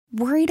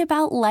Worried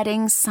about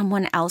letting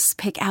someone else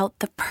pick out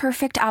the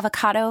perfect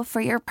avocado for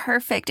your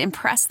perfect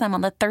impress them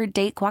on the third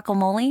date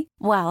guacamole?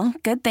 Well,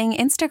 good thing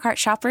Instacart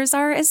shoppers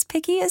are as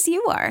picky as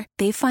you are.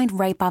 They find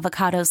ripe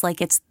avocados like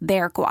it's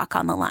their guac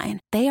on the line.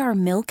 They are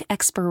milk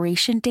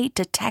expiration date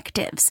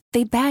detectives.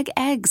 They bag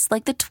eggs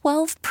like the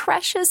 12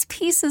 precious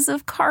pieces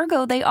of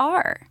cargo they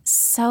are.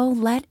 So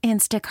let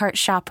Instacart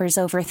shoppers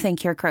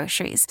overthink your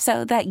groceries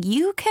so that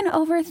you can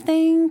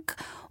overthink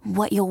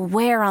what you'll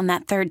wear on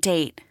that third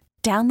date.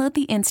 Download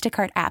the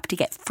Instacart app to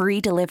get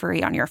free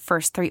delivery on your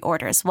first 3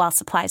 orders while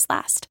supplies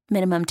last.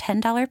 Minimum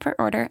 $10 per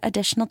order.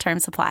 Additional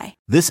terms apply.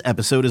 This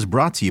episode is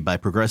brought to you by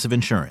Progressive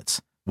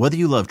Insurance. Whether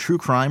you love true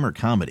crime or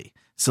comedy,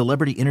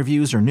 celebrity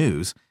interviews or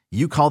news,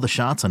 you call the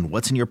shots on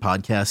what's in your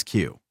podcast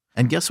queue.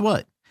 And guess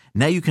what?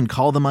 Now you can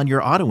call them on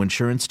your auto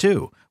insurance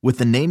too with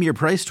the Name Your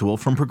Price tool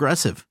from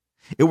Progressive.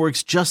 It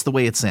works just the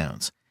way it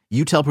sounds.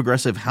 You tell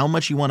Progressive how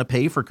much you want to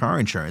pay for car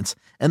insurance,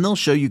 and they'll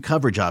show you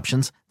coverage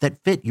options that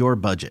fit your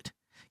budget.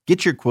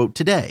 Get your quote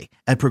today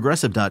at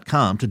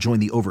Progressive.com to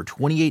join the over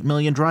 28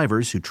 million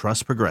drivers who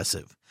trust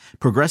Progressive.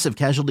 Progressive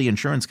Casualty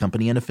Insurance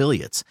Company and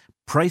Affiliates.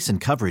 Price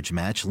and coverage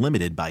match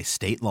limited by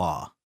state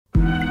law.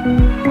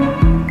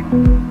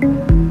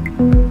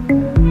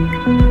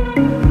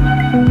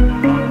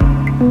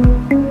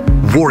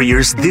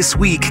 Warriors This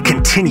Week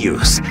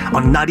continues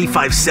on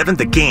 95.7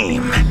 The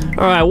Game.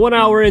 All right, 1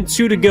 hour and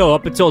 2 to go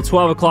up until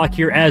 12 o'clock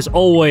here, as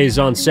always,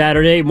 on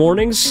Saturday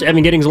mornings.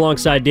 Evan Giddings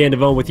alongside Dan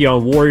Devone with you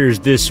on Warriors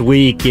This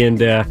Week. And,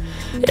 Dan,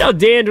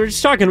 we're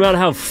just talking about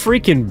how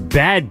freaking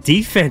bad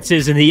defense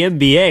is in the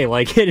NBA.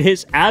 Like, it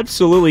is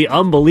absolutely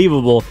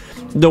unbelievable.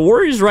 The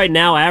Warriors right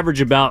now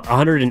average about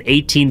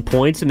 118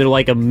 points, and they're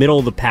like a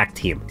middle-of-the-pack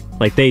team.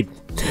 Like,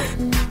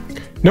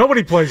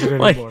 nobody plays it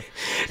anymore. Like,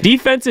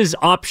 defense is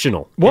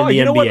optional well, in the NBA.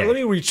 You know what? Let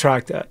me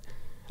retract that.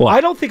 What? I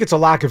don't think it's a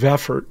lack of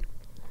effort.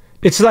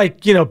 It's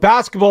like,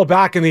 basketball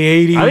back in the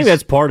 80s. I think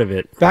that's part of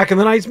it. Back in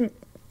the 90s.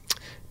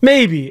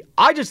 Maybe.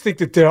 I just think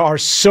that there are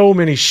so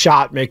many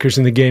shot makers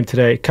in the game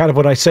today. Kind of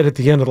what I said at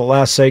the end of the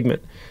last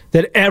segment.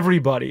 That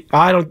everybody,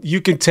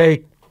 you can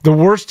take the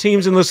worst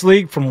teams in this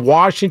league from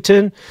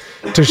Washington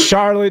to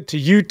Charlotte to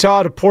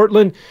Utah to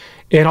Portland,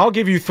 and I'll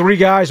give you 3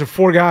 guys or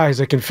 4 guys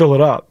that can fill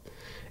it up.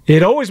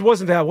 It always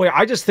wasn't that way.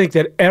 I just think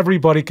that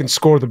everybody can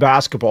score the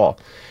basketball.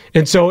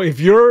 And so if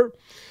you're,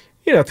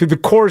 through the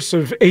course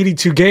of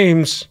 82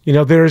 games,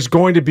 there's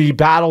going to be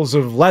battles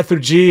of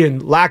lethargy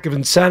and lack of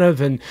incentive.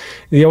 And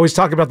they always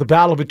talk about the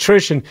battle of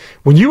attrition.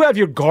 When you have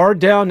your guard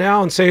down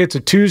now and say it's a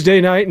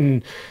Tuesday night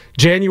in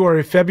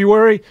January,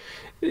 February,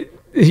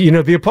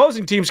 the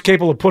opposing team's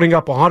capable of putting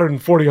up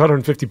 140,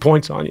 150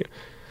 points on you.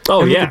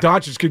 Oh, and yeah. The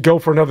Doncic could go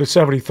for another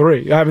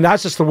 73. I mean,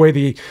 that's just the way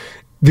the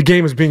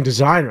game is being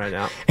designed right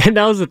now. And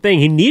that was the thing.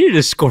 He needed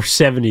to score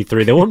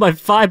 73. They won by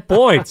 5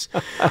 points.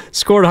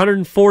 Scored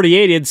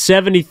 148. He had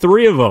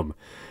 73 of them.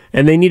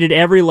 And they needed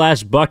every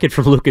last bucket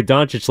from Luka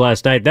Doncic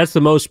last night. That's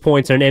the most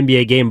points in an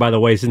NBA game, by the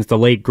way, since the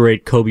late,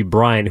 great Kobe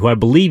Bryant, who I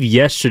believe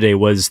yesterday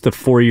was the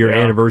 4-year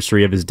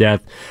anniversary of his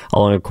death,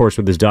 along, of course,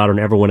 with his daughter and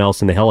everyone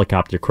else in the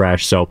helicopter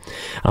crash. So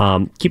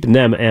keeping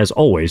them, as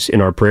always,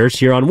 in our prayers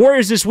here on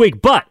Warriors This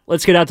Week. But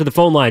let's get out to the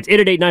phone lines.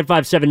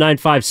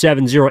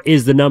 888-957-9570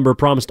 is the number.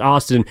 Promised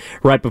Austin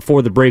right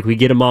before the break. We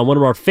get him on. One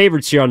of our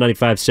favorites here on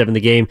 95.7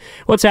 The Game.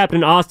 What's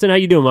happening, Austin? How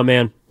you doing, my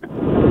man?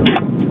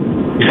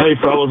 Hey,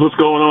 fellas, what's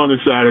going on this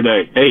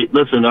Saturday? Hey,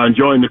 listen, I'm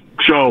enjoying the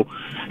show.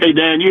 Hey,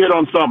 Dan, you hit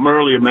on something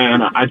earlier,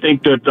 man. I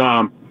think that,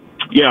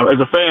 as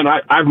a fan,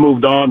 I've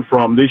moved on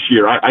from this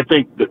year. I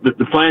think that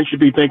the plan should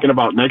be thinking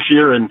about next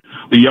year and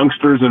the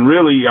youngsters, and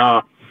really,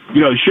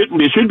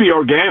 it should be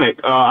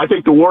organic. I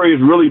think the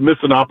Warriors really miss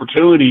an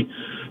opportunity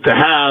to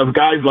have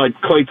guys like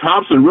Klay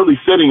Thompson really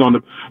sitting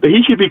on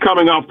he should be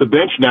coming off the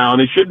bench now,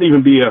 and it shouldn't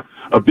even be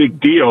a big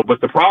deal. But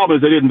the problem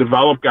is they didn't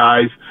develop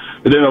guys.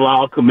 They didn't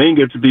allow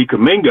Kuminga to be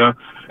Kuminga.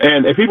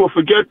 And if people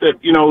forget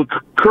that,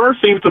 Kerr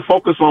seems to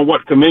focus on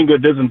what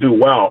Kuminga doesn't do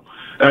well.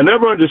 And I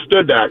never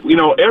understood that.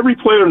 Every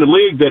player in the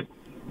league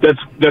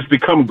that's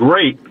become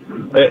great,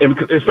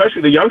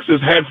 especially the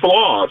youngsters, had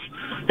flaws.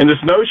 And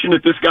this notion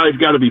that this guy's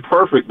got to be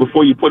perfect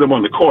before you put him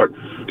on the court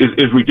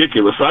is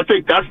ridiculous. So I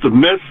think that's the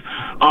miss.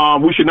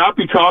 We should not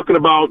be talking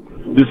about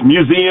this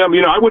museum.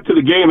 I went to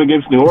the game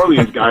against New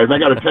Orleans, guys. I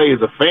got to tell you,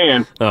 as a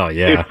fan,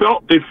 it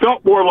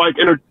felt more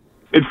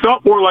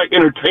like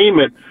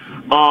entertainment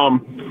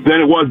than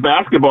it was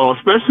basketball,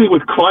 especially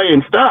with Klay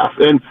and Steph.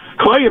 And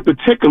Klay in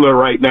particular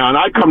right now, and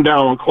I come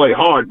down on Klay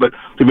hard, but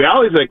the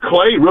reality is that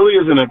Klay really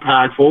isn't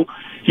impactful.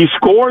 He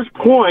scores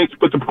points,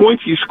 but the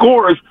points he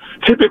scores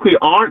typically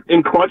aren't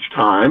in crunch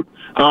time.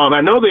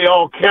 I know they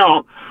all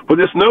count, but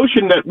this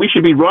notion that we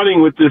should be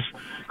running with this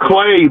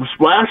Klay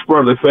Splash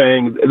Brother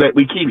thing that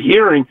we keep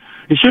hearing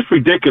is just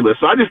ridiculous.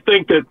 So I just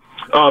think that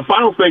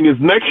final thing is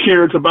next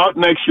year, it's about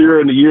next year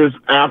and the years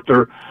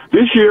after.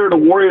 This year, the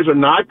Warriors are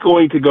not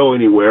going to go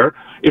anywhere.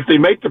 If they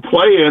make the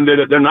play-in,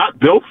 they're not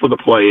built for the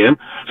play-in.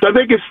 So I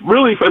think it's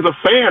really, as a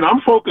fan,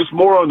 I'm focused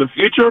more on the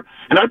future,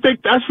 and I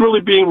think that's really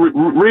being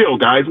real,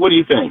 guys. What do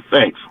you think?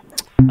 Thanks.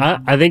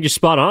 I think you're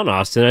spot on,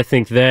 Austin. I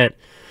think that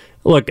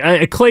Look,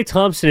 Klay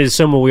Thompson is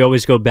someone we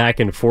always go back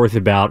and forth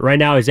about. Right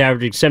now, he's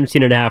averaging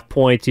 17.5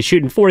 points. He's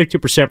shooting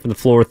 42% from the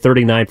floor,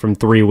 39 from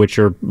three, which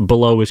are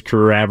below his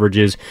career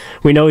averages.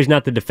 We know he's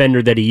not the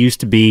defender that he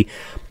used to be.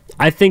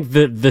 I think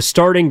the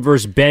starting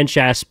versus bench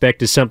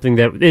aspect is something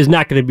that is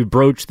not going to be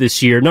broached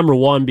this year. Number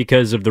one,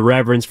 because of the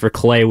reverence for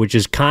Klay, which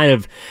is kind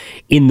of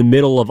in the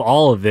middle of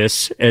all of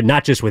this, and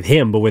not just with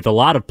him, but with a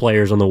lot of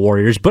players on the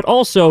Warriors, but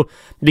also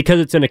because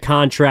it's in a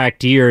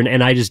contract year,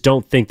 and I just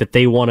don't think that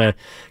they want to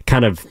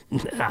kind of,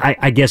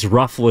 I guess,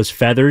 ruffle his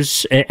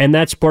feathers, and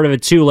that's part of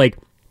it too. Like,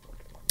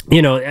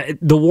 you know,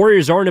 the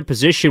Warriors are in a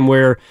position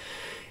where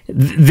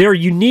they're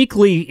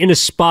uniquely in a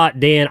spot,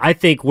 Dan, I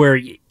think, where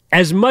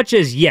as much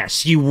as,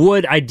 yes, you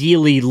would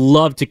ideally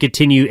love to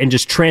continue and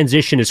just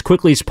transition as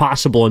quickly as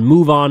possible and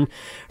move on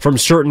from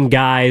certain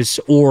guys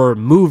or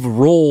move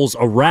roles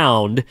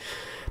around,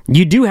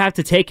 you do have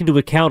to take into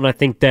account, I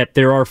think, that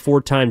there are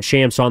four-time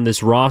champs on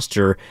this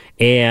roster,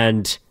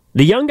 and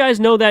the young guys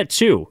know that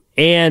too.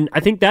 And I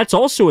think that's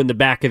also in the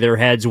back of their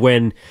heads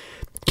when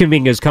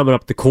Kuminga's coming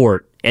up the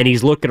court and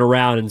he's looking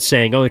around and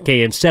saying,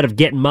 okay, instead of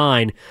getting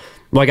mine,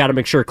 well, I got to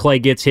make sure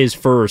Klay gets his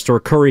first or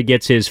Curry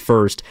gets his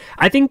first.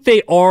 I think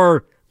they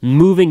are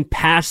moving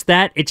past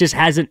that. It just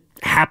hasn't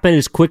happened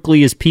as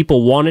quickly as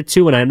people want it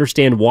to, and I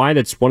understand why.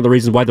 That's one of the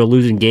reasons why they're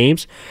losing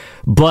games.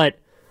 But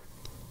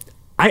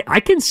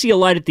I can see a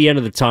light at the end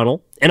of the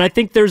tunnel, and I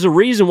think there's a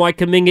reason why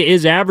Kuminga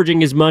is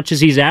averaging as much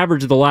as he's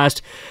averaged the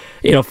last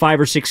 5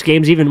 or 6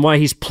 games, even why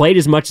he's played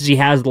as much as he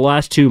has the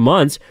last 2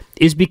 months,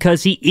 is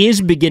because he is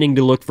beginning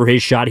to look for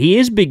his shot. He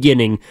is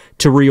beginning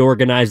to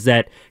reorganize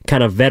that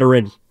kind of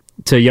veteran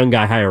to young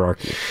guy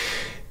hierarchy.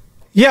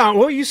 Yeah,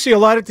 well, you see a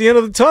light at the end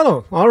of the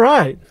tunnel. All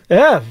right.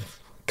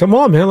 Ev, come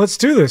on, man. Let's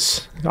do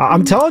this.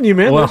 I'm telling you,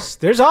 man, well,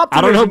 there's optimism.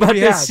 I don't know about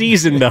this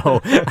season, though.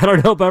 I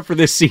don't know about for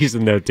this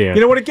season, though, Dan.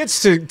 You know, when it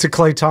gets to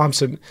Klay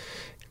Thompson,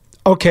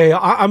 okay,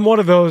 I'm one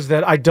of those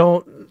that I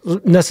don't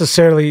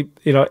necessarily,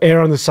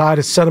 err on the side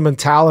of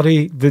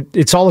sentimentality. That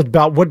it's all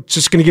about what's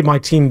just going to give my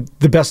team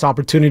the best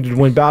opportunity to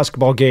win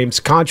basketball games.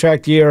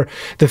 Contract year,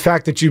 the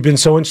fact that you've been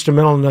so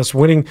instrumental in us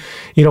winning,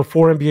 4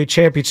 NBA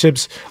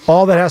championships,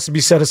 all that has to be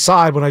set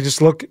aside when I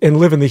just look and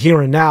live in the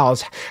here and now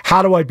is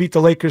how do I beat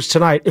the Lakers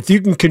tonight? If you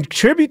can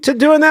contribute to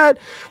doing that,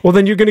 well,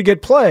 then you're going to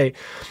get play.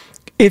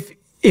 If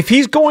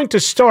he's going to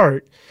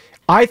start,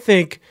 I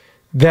think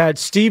that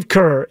Steve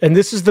Kerr, and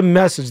this is the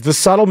message, the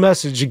subtle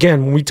message,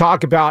 again, when we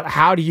talk about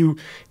how do you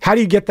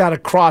get that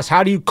across,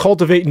 how do you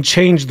cultivate and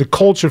change the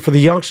culture for the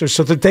youngsters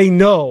so that they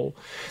know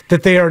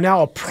that they are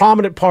now a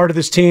prominent part of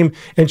this team,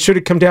 and should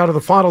it come down to the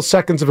final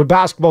seconds of a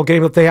basketball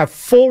game, that they have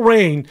full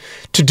reign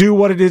to do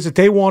what it is that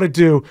they want to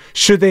do,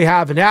 should they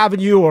have an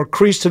avenue or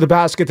crease to the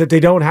basket, that they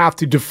don't have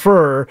to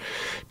defer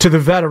to the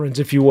veterans,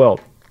 if you will.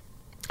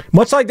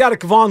 Much like that at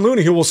Kevon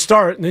Looney, who will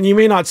start, and then you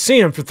may not see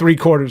him for 3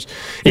 quarters.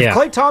 If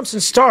Klay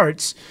Thompson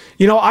starts,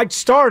 I'd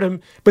start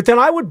him, but then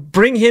I would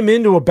bring him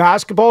into a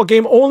basketball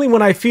game only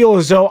when I feel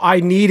as though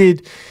I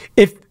needed,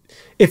 if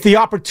the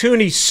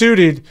opportunity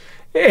suited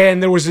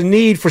and there was a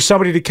need for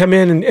somebody to come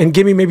in and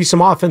give me maybe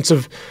some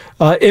offensive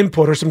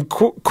input or some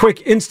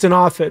quick instant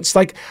offense.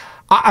 Like,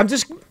 I'm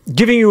just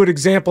giving you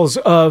examples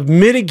of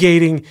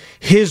mitigating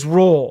his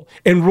role,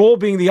 and role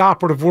being the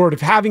operative word,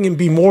 of having him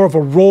be more of a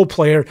role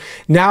player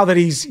now that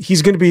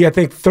he's going to be, I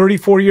think,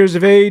 34 years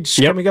of age,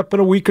 coming up in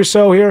a week or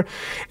so here.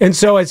 And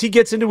so as he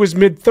gets into his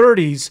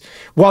mid-30s,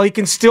 while he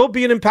can still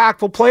be an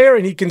impactful player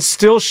and he can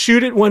still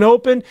shoot it when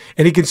open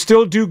and he can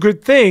still do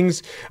good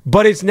things,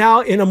 but it's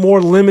now in a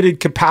more limited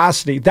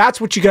capacity. That's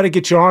what you got to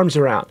get your arms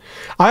around.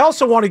 I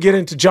also want to get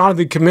into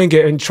Jonathan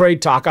Kuminga and trade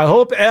talk. I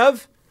hope,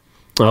 Ev,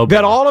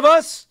 that all of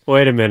us,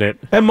 wait a minute,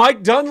 and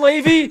Mike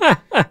Dunleavy,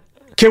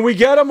 can we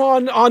get him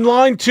on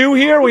line 2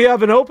 here? We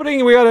have an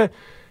opening. We got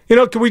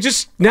to, can we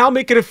just now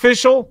make it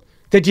official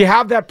that you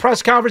have that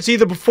press conference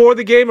either before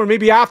the game or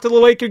maybe after the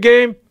Laker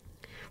game,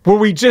 where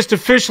we just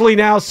officially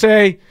now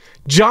say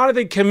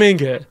Jonathan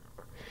Kuminga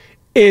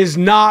is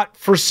not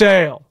for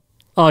sale?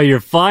 Oh, you're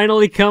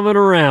finally coming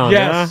around.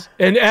 Yes, huh?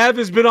 And Ev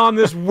has been on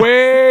this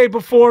way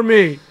before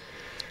me.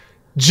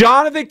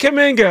 Jonathan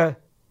Kuminga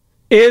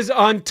is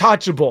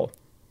untouchable.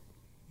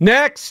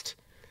 Next,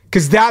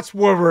 because that's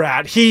where we're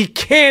at. He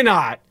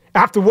cannot,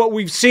 after what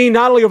we've seen,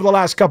 not only over the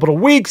last couple of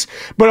weeks,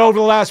 but over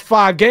the last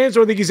 5 games,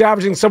 I think he's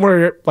averaging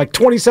somewhere like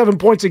 27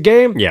 points a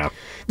game. Yeah.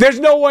 There's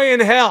no way in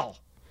hell.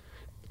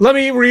 Let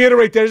me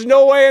reiterate, there's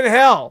no way in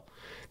hell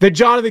that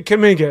Jonathan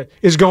Kuminga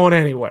is going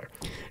anywhere.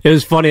 It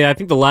was funny. I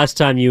think the last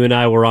time you and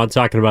I were on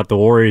talking about the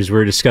Warriors, we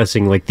were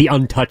discussing like the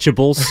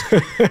untouchables,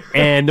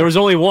 and there was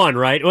only one,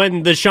 right?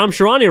 When the Shams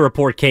Charania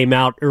report came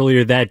out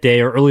earlier that day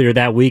or earlier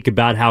that week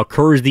about how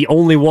Kerr's the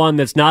only one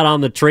that's not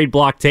on the trade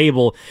block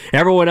table,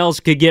 everyone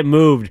else could get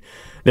moved.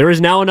 There is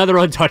now another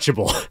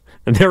untouchable.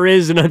 There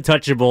is an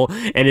untouchable,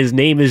 and his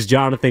name is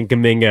Jonathan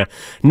Kuminga.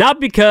 Not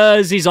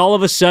because he's all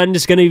of a sudden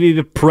just going to be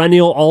a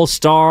perennial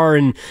all-star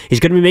and he's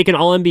going to be making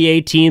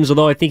all-NBA teams,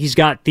 although I think he's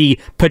got the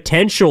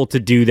potential to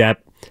do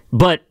that,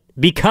 but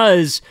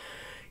because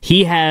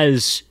he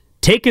has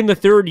taken the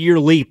third-year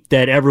leap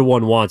that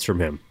everyone wants from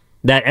him.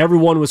 that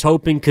everyone was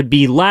hoping could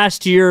be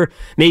last year,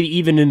 maybe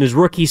even in his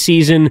rookie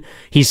season.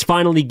 He's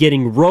finally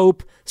getting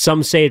rope.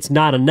 Some say it's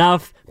not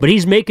enough, but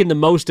he's making the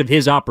most of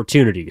his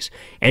opportunities.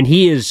 And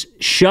he is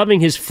shoving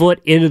his foot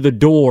into the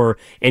door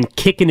and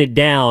kicking it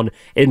down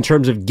in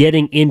terms of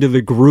getting into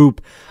the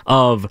group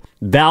of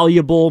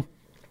valuable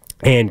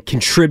and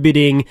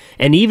contributing,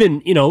 and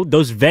even,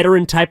 those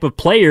veteran type of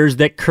players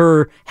that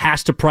Kerr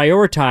has to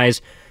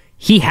prioritize.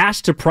 He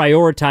has to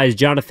prioritize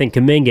Jonathan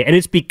Kuminga, and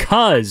it's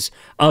because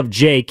of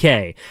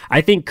JK.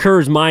 I think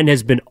Kerr's mind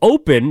has been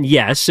open,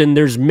 yes, and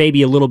there's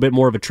maybe a little bit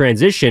more of a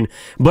transition,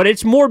 but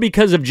it's more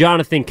because of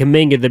Jonathan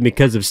Kuminga than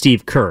because of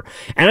Steve Kerr.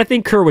 And I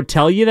think Kerr would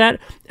tell you that,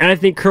 and I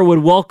think Kerr would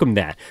welcome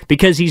that,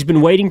 because he's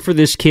been waiting for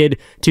this kid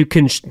to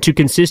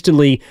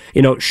consistently,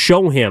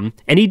 show him,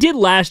 and he did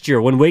last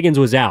year when Wiggins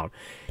was out,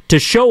 to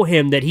show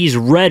him that he's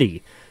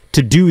ready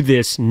to do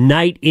this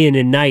night in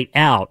and night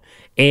out.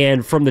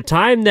 And from the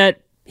time that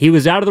he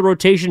was out of the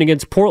rotation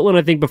against Portland,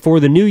 I think, before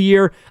the new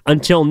year,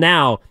 until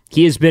now,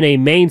 he has been a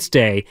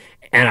mainstay,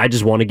 and I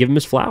just want to give him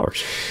his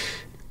flowers.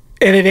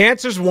 And it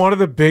answers one of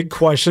the big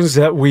questions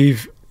that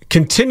we've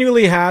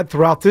continually had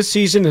throughout this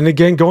season, and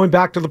again, going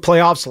back to the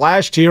playoffs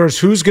last year, is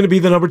who's going to be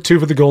the number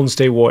 2 for the Golden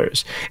State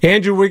Warriors.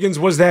 Andrew Wiggins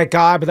was that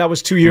guy, but that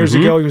was 2 years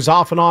ago. He was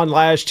off and on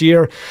last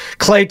year.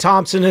 Klay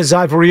Thompson, as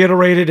I've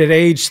reiterated, at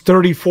age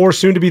 34,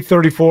 soon to be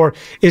 34,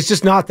 is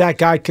just not that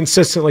guy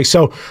consistently.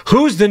 So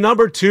who's the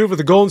number 2 for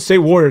the Golden State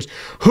Warriors?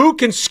 Who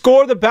can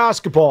score the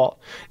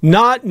basketball,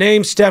 not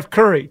named Steph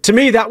Curry? To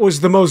me, that was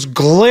the most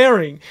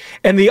glaring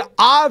and the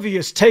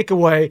obvious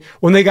takeaway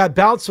when they got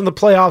bounced from the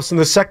playoffs in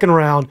the second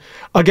round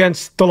against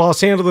the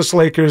Los Angeles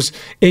Lakers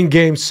in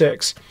Game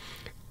 6.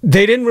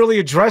 They didn't really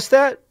address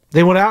that.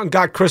 They went out and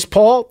got Chris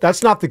Paul.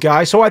 That's not the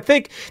guy. So I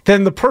think that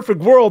in the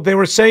perfect world, they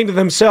were saying to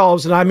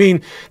themselves, and I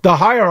mean the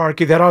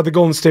hierarchy that are the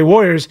Golden State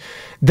Warriors,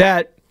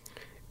 that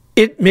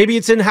maybe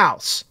it's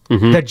in-house,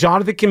 that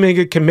Jonathan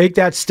Kuminga can make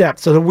that step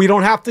so that we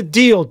don't have to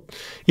deal,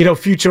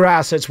 future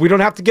assets. We don't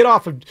have to get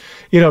off of,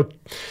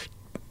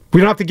 we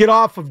don't have to get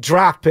off of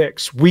draft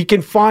picks. We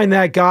can find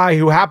that guy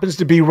who happens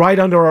to be right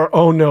under our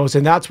own nose,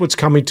 and that's what's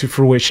coming to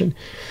fruition.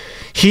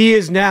 He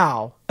has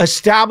now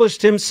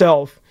established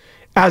himself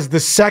as the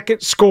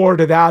second scorer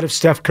to that of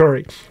Steph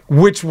Curry,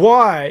 which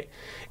why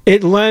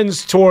it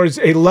lends towards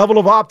a level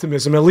of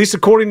optimism, at least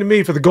according to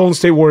me, for the Golden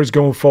State Warriors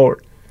going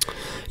forward.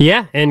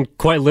 Yeah, and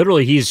quite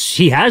literally,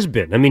 he has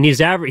been. I mean,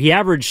 he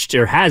averaged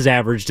or has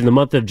averaged in the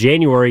month of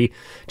January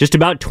just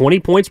about 20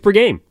 points per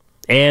game.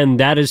 And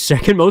that is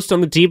second most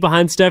on the team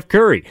behind Steph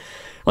Curry.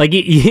 Like,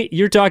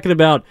 you're talking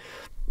about,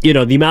 the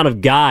amount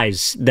of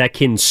guys that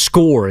can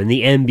score in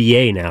the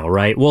NBA now,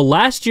 right? Well,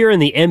 last year in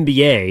the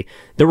NBA,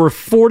 there were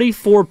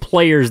 44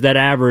 players that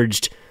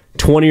averaged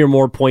 20 or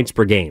more points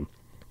per game.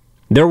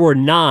 There were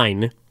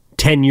 9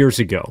 10 years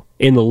ago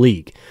in the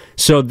league.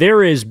 So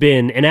there has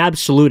been an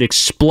absolute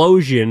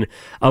explosion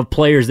of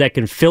players that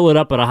can fill it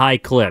up at a high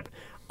clip.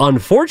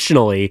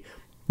 Unfortunately,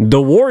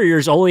 the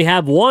Warriors only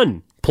have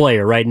one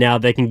player right now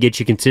that can get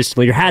you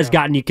consistently, or has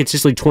gotten you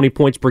consistently 20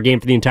 points per game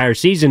for the entire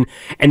season,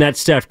 and that's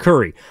Steph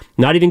Curry.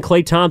 Not even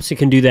Klay Thompson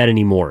can do that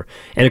anymore.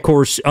 And of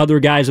course, other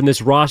guys on this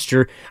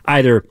roster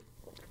either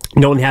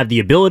don't have the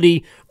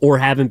ability or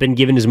haven't been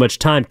given as much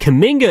time.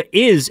 Kuminga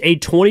is a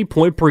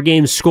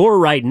 20-point-per-game scorer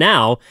right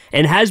now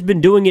and has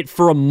been doing it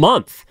for a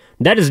month.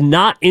 That is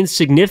not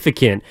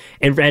insignificant.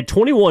 And at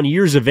 21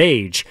 years of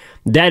age,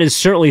 that is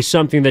certainly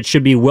something that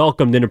should be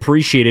welcomed and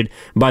appreciated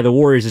by the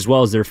Warriors as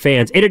well as their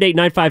fans.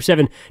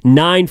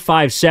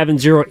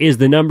 888-957-9570 is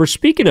the number.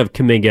 Speaking of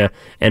Kuminga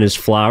and his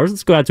flowers,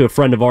 let's go out to a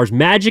friend of ours,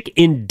 Magic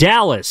in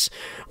Dallas.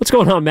 What's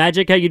going on,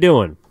 Magic? How you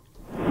doing?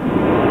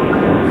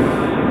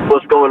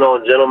 What's going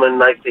on, gentlemen?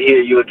 Nice to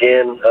hear you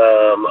again.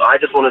 I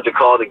just wanted to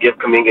call to give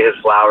Kuminga his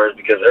flowers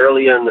because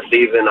earlier in the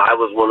season, I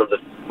was one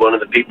of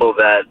the people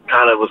that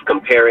kind of was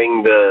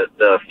comparing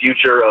the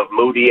future of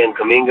Moody and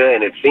Kuminga,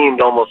 and it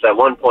seemed almost at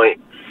one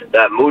point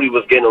that Moody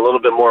was getting a little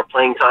bit more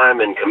playing time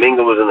and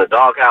Kuminga was in the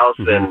doghouse,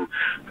 and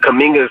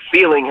Kuminga's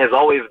ceiling has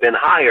always been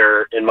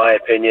higher, in my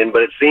opinion,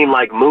 but it seemed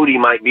like Moody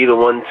might be the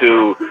one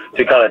to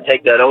kind of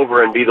take that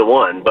over and be the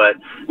one. But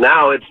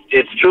now it's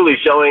truly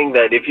showing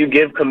that if you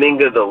give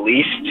Kuminga the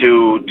leash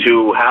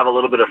to have a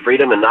little bit of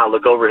freedom and not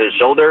look over his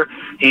shoulder,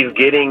 he's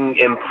getting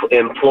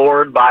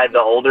implored by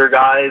the older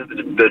guys,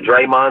 the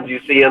Draymonds. You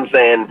see him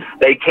saying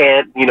they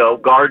can't,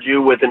 guard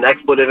you with an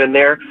expletive in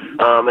there,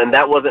 and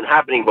that wasn't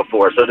happening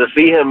before. So to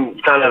see him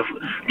kind of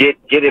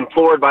get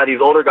implored by these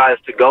older guys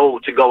to go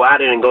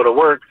at it and go to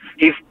work,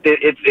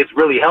 it's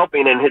really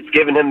helping, and it's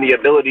given him the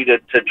ability to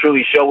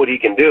truly show what he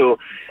can do.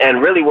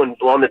 And really, when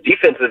on the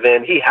defensive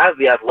end, he has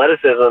the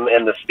athleticism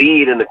and the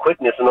speed and the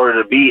quickness in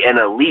order to be an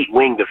elite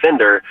wing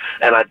defender.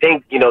 And I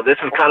think this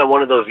is kind of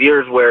one of those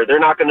years where they're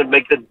not going to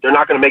make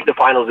the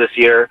finals this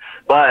year,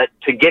 but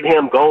to get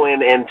him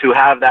going and to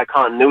have that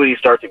continuity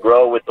start to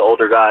grow with the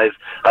older guys,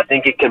 I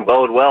think it can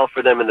bode well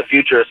for them in the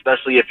future,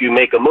 especially if you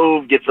make a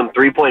move, get some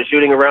 3-point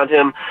shooting around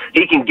him.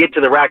 He can get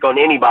to the rack on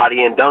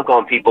anybody and dunk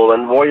on people,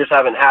 and Warriors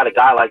haven't had a a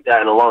guy like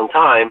that in a long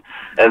time.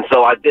 And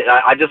so I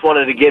just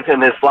wanted to give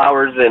him his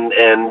flowers,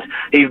 and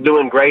he's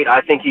doing great.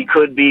 I think he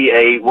could be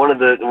a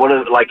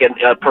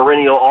a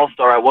perennial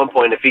all-star at one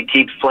point if he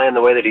keeps playing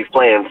the way that he's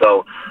playing.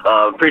 So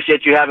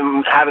appreciate you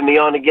having me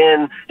on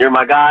again. You're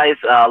my guys.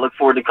 Look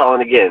forward to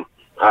calling again.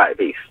 All right,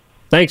 peace.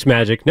 Thanks,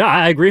 Magic. No,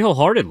 I agree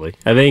wholeheartedly.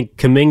 I think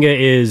Kuminga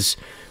is...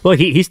 Well,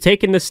 he's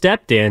taken the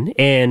step, Dan,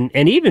 and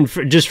even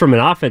just from an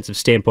offensive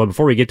standpoint,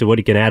 before we get to what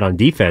he can add on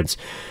defense,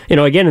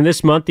 again, in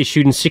this month, he's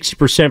shooting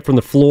 60% from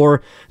the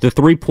floor. The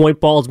three-point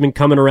ball has been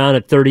coming around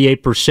at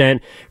 38%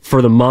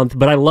 for the month,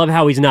 but I love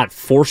how he's not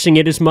forcing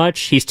it as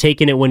much. He's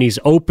taking it when he's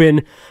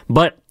open,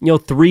 but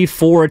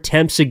 3-4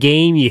 attempts a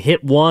game, you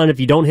hit one. If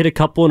you don't hit a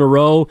couple in a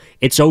row,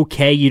 it's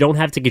okay. You don't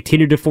have to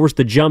continue to force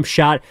the jump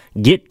shot.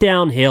 Get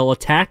downhill,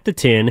 attack the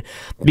 10,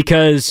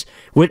 because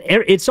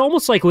it's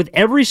almost like with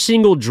every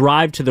single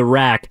drive to the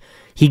rack,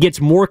 he gets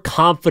more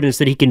confidence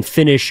that he can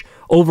finish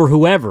over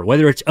whoever,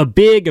 whether it's a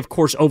big, of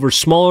course, over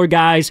smaller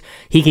guys.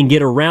 He can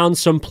get around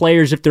some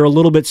players if they're a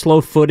little bit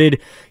slow-footed.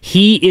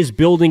 He is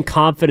building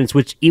confidence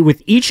with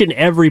each and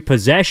every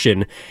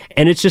possession,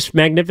 and it's just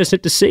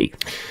magnificent to see.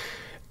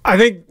 I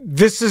think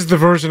this is the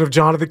version of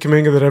Jonathan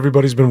Kuminga that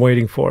everybody's been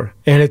waiting for,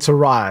 and it's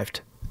arrived.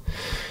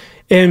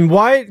 And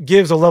why it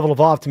gives a level of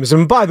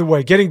optimism. And by the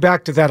way, getting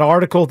back to that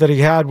article that he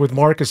had with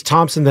Marcus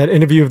Thompson, that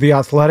interview of The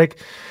Athletic,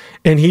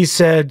 and he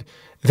said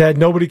that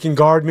nobody can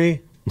guard me,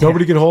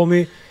 nobody can hold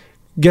me.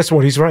 Guess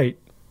what? He's right.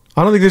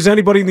 I don't think there's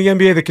anybody in the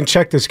NBA that can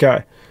check this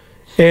guy.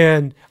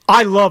 And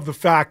I love the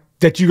fact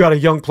that you got a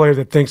young player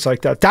that thinks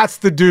like that. That's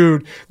the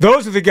dude.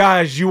 Those are the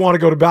guys you want to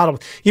go to battle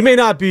with. You may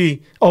not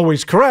be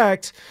always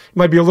correct. You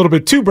might be a little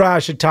bit too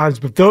brash at times,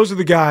 but those are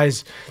the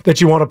guys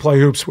that you want to play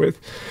hoops with.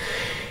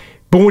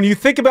 But when you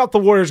think about the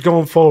Warriors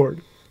going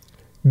forward,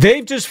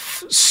 they've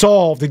just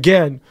solved,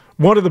 again,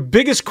 one of the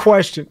biggest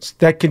questions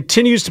that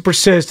continues to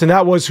persist, and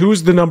that was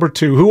who's the number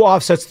two? Who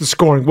offsets the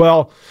scoring?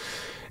 Well,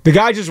 the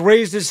guy just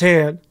raised his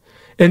hand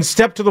and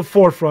stepped to the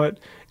forefront,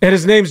 and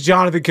his name's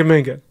Jonathan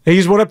Kuminga. And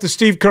he's went up to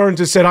Steve Kerr and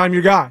just said, I'm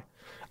your guy.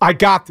 I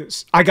got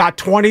this. I got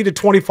 20 to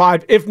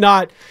 25, if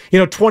not,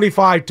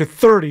 25 to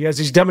 30, as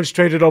he's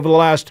demonstrated over the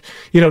last,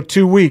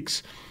 2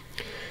 weeks.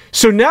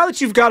 So now that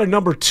you've got a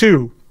number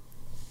two,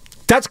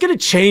 that's going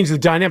to change the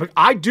dynamic.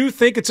 I do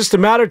think it's just a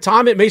matter of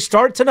time. It may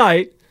start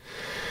tonight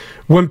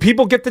when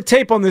people get the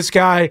tape on this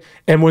guy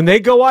and when they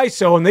go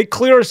ISO and they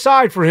clear a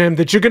side for him,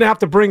 that you're going to have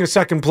to bring a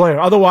second player.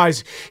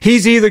 Otherwise,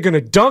 he's either going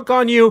to dunk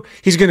on you,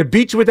 he's going to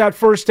beat you with that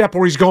first step,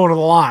 or he's going to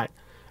the line.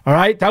 All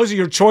right? Those are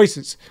your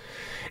choices.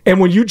 And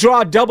when you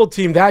draw a double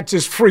team, that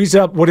just frees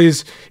up what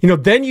is,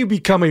 then you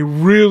become a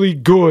really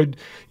good,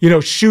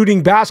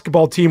 shooting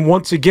basketball team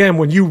once again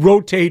when you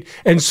rotate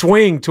and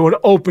swing to an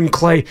open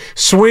Clay,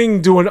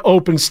 swing to an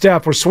open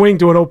Steph, or swing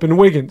to an open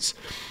Wiggins.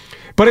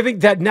 But I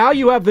think that now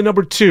you have the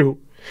number two.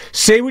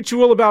 Say what you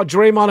will about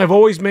Draymond. I've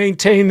always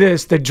maintained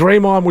this, that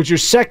Draymond was your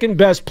second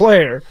best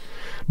player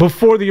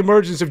before the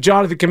emergence of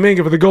Jonathan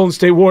Kuminga for the Golden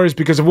State Warriors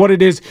because of what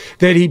it is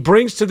that he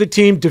brings to the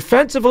team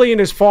defensively and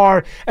as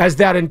far as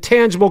that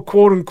intangible,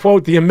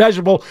 quote-unquote, the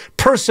immeasurable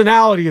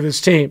personality of this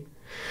team.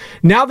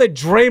 Now that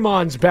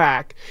Draymond's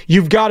back,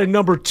 you've got a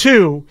number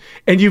two,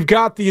 and you've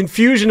got the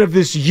infusion of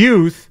this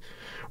youth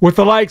with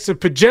the likes of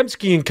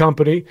Podziemski and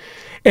company,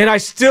 and I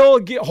still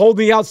get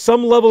holding out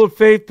some level of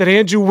faith that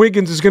Andrew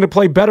Wiggins is going to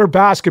play better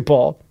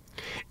basketball.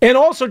 And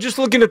also just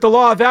looking at the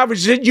law of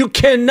averages, that you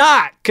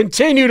cannot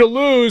continue to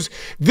lose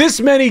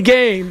this many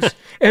games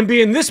and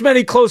be in this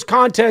many close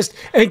contests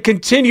and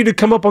continue to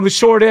come up on the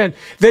short end.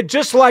 That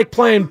just like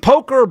playing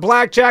poker or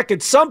blackjack,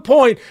 at some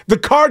point the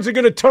cards are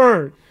going to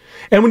turn.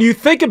 And when you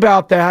think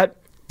about that,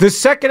 the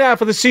second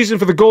half of the season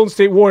for the Golden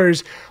State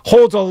Warriors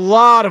holds a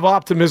lot of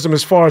optimism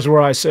as far as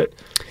where I sit.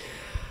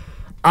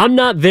 I'm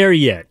not there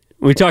yet.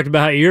 We talked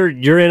about how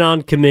you're in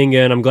on Kuminga,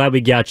 and I'm glad we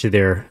got you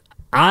there.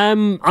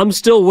 I'm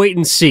still wait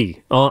and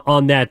see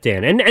on that,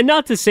 Dan. And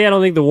not to say I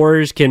don't think the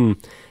Warriors can,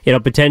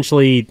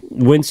 potentially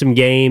win some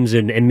games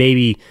and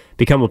maybe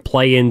become a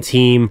play-in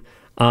team.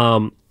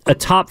 A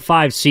top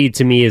 5 seed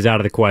to me is out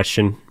of the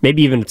question.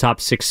 Maybe even a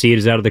top 6 seed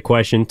is out of the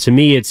question. To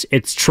me,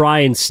 it's try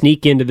and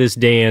sneak into this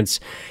dance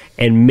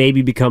and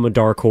maybe become a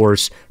dark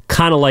horse,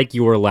 kind of like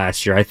you were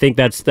last year. I think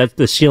that's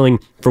the ceiling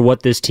for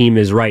what this team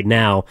is right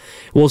now.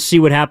 We'll see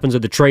what happens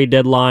at the trade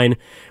deadline,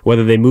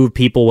 whether they move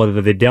people,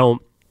 whether they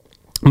don't.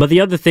 But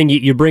the other thing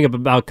you bring up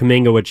about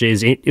Kuminga, which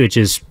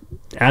is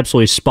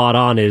absolutely spot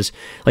on, is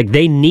like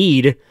they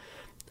need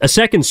a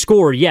second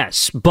scorer,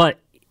 yes, but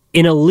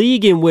in a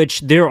league in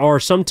which there are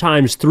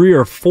sometimes 3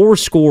 or 4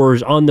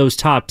 scorers on those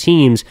top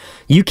teams,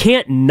 you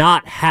can't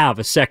not have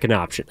a second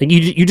option. Like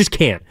you just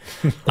can't.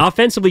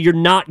 Offensively, you're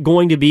not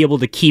going to be able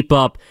to keep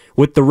up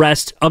with the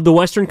rest of the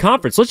Western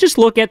Conference. Let's just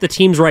look at the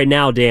teams right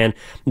now, Dan,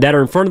 that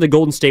are in front of the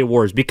Golden State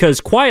Warriors,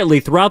 because quietly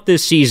throughout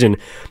this season,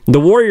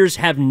 the Warriors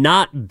have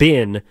not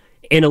been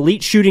an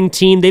elite shooting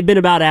team. They've been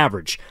about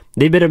average.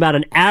 They've been about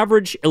an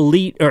average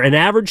elite or an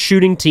average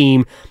shooting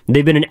team.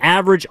 They've been an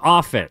average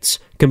offense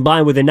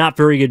combined with a not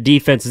very good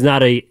defense is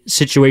not a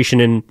situation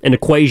and an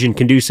equation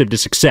conducive to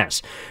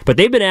success. But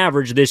they've been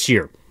average this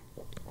year.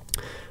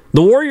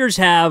 The Warriors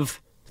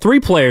have 3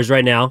 players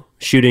right now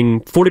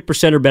shooting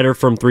 40% or better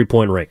from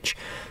three-point range.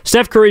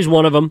 Steph Curry is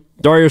one of them,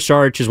 Dario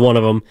Saric is one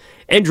of them,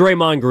 and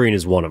Draymond Green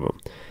is one of them.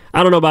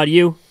 I don't know about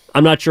you.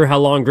 I'm not sure how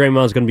long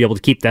Draymond's going to be able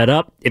to keep that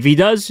up. If he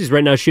does, he's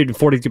right now shooting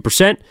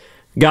 42%.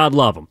 God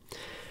love him.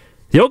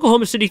 The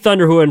Oklahoma City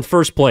Thunder, who are in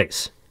first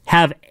place,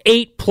 have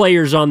 8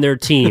 players on their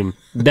team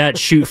that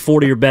shoot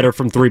 40 or better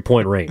from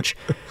three-point range.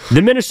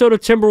 The Minnesota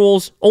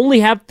Timberwolves only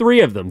have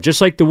 3 of them,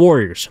 just like the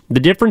Warriors. The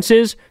difference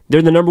is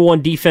they're the number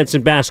 1 defense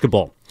in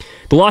basketball.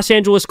 The Los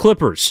Angeles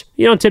Clippers,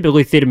 you don't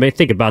typically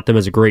think about them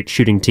as a great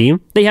shooting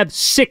team. They have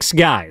 6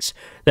 guys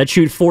that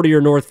shoot 40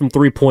 or north from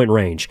three-point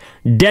range.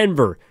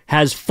 Denver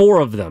has 4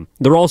 of them.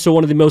 They're also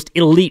one of the most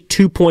elite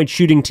 2-point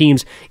shooting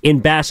teams in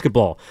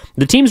basketball.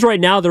 The teams right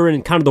now that are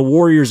in kind of the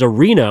Warriors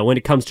arena when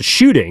it comes to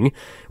shooting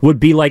would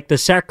be like the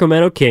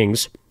Sacramento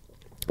Kings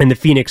and the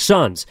Phoenix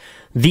Suns.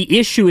 The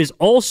issue is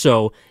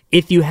also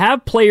if you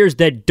have players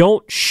that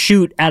don't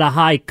shoot at a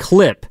high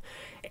clip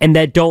and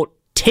that don't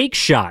take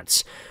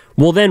shots,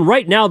 well, then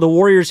right now the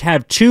Warriors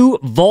have 2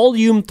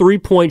 volume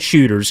three-point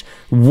shooters,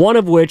 one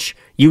of which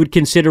you would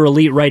consider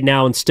elite right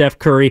now in Steph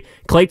Curry.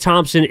 Klay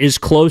Thompson is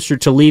closer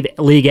to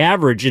league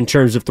average in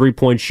terms of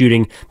three-point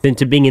shooting than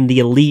to being in the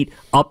elite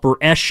upper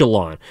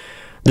echelon.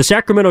 The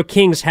Sacramento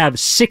Kings have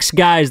 6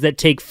 guys that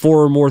take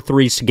 4 or more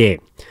threes a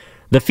game.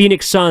 The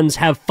Phoenix Suns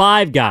have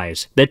 5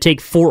 guys that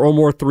take 4 or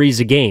more threes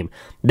a game.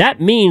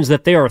 That means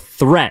that they are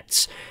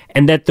threats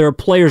and that there are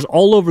players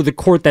all over the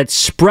court that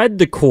spread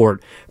the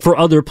court for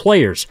other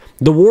players.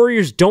 The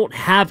Warriors don't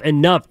have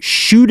enough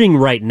shooting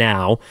right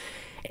now,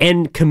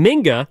 and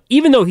Kuminga,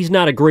 even though he's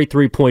not a great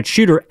three-point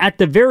shooter, at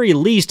the very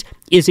least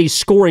is a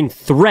scoring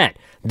threat.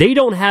 They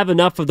don't have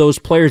enough of those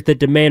players that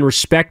demand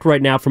respect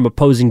right now from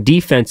opposing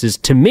defenses,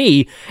 to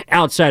me,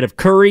 outside of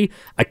Curry,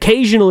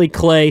 occasionally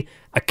Klay,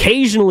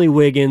 occasionally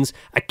Wiggins,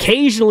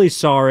 occasionally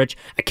Saric,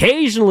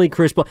 occasionally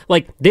Chris Paul.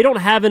 Like, they don't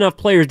have enough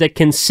players that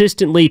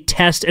consistently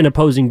test an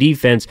opposing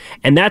defense,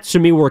 and that's, to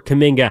me, where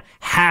Kuminga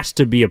has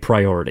to be a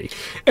priority.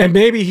 And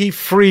maybe he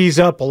frees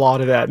up a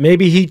lot of that.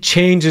 Maybe he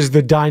changes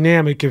the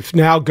dynamic if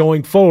now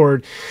going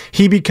forward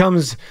he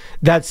becomes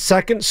that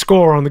second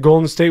scorer on the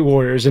Golden State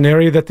Warriors, an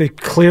area that they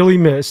clearly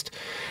missed.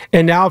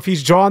 And now if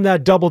he's drawn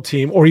that double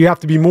team, or you have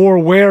to be more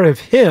aware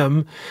of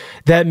him,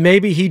 that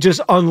maybe he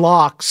just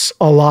unlocks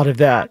a lot of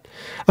that.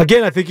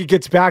 Again, I think it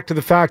gets back to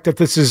the fact that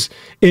this is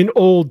an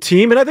old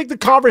team. And I think the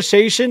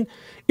conversation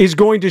is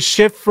going to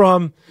shift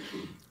from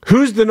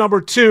who's the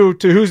number 2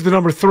 to who's the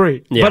number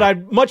 3. Yeah. But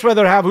I'd much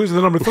rather have who's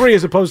the number 3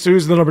 as opposed to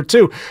who's the number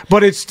 2.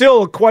 But it's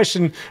still a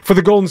question for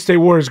the Golden State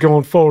Warriors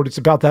going forward. It's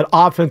about that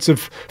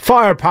offensive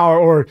firepower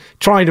or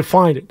trying to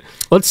find it.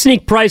 Let's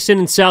sneak Price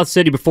in South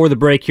City before the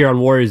break here on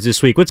Warriors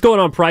This Week. What's going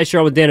on, Price?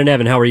 You're on with Dan and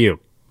Evan. How are you?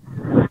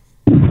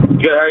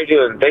 Good. How are you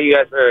doing? Thank you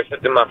guys for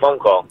accepting my phone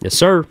call. Yes,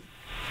 sir.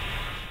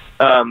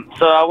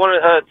 So I want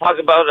to talk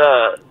about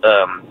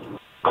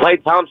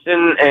Klay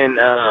Thompson and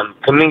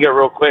Kuminga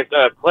real quick.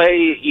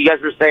 Klay, you guys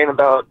were saying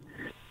about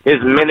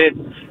his minutes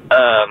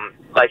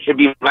should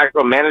be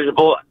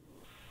micromanageable.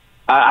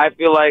 I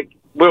feel like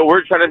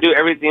we're trying to do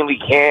everything we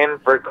can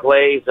for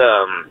Klay's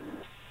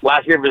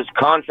last year of his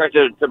contract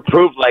to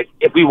prove, like,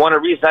 if we want to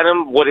re-sign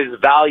him, what his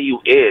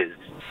value is.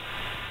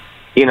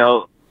 You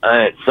know,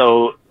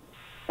 so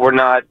we're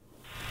not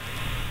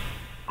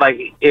like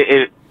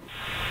it.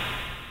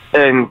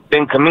 And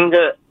then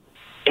Kuminga,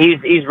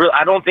 he's real.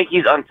 I don't think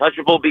he's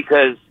untouchable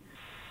because,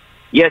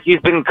 yes, he's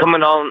been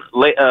coming on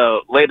late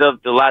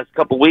of the last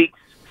couple weeks,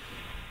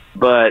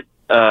 but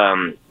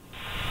going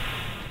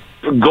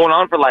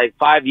on for like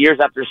 5 years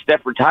after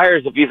Steph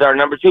retires, if he's our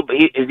number 2, but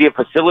is he a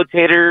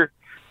facilitator?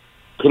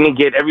 Can he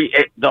get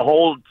the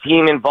whole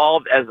team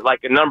involved as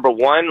like a number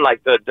 1,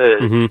 like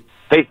the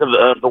face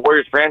of the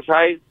Warriors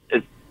franchise?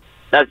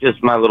 That's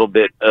just my little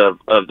bit of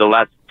the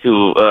last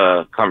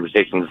 2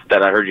 conversations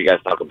that I heard you guys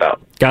talk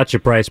about. Gotcha,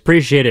 Price.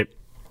 Appreciate it.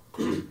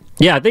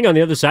 Yeah, I think on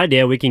the other side,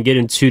 Dan, we can get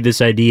into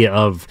this idea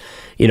of,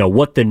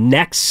 what the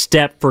next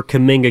step for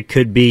Kuminga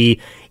could be.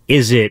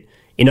 Is it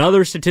in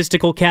other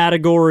statistical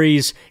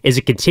categories? Is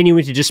it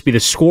continuing to just be the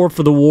scorer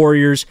for the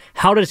Warriors?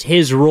 How does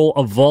his role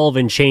evolve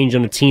and change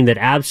on a team that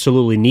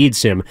absolutely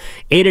needs him?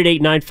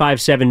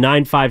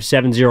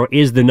 888-957-9570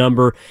 is the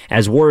number,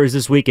 as Warriors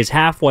This Week is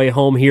halfway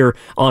home here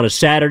on a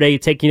Saturday,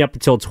 taking up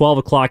until 12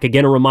 o'clock.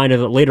 Again, a reminder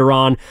that later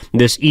on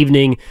this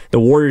evening, the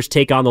Warriors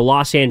take on the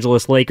Los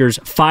Angeles Lakers.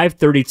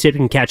 5:30 tip. You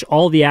can catch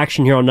all the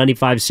action here on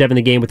 95.7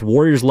 The Game with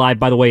Warriors Live,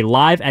 by the way,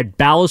 live at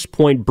Ballast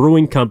Point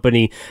Brewing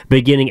Company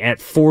beginning at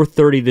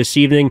 4:30 this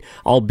evening.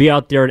 I'll be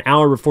out there an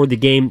hour before the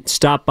game.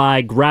 Stop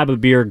by, grab a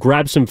beer,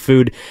 grab some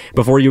food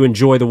before you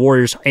enjoy the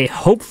Warriors. A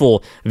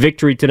hopeful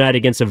victory tonight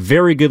against a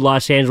very good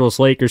Los Angeles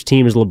Lakers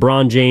team as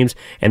LeBron James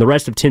and the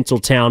rest of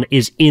Tinseltown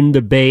is in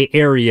the Bay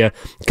Area.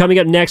 Coming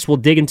up next, we'll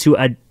dig into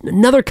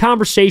another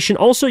conversation.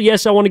 Also,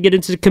 yes, I want to get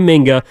into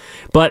Kuminga,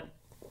 but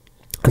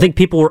I think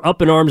people were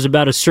up in arms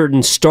about a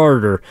certain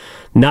starter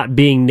not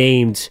being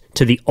named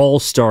to the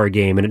All-Star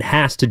game, and it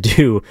has to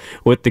do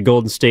with the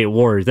Golden State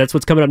Warriors. That's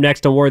what's coming up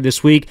next on Warrior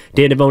This Week.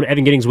 Dan Devone,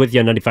 Evan Giddings with you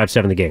on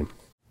 95.7 The Game.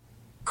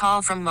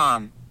 Call from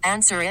mom.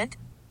 Answer it.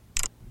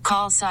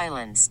 Call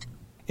silenced.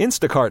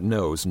 Instacart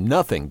knows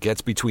nothing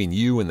gets between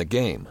you and the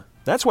game.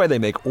 That's why they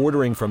make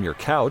ordering from your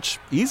couch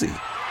easy.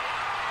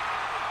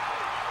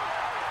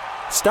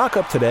 Stock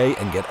up today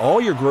and get all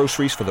your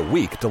groceries for the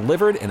week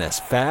delivered in as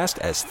fast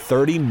as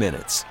 30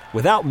 minutes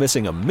without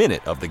missing a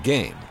minute of the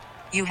game.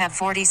 You have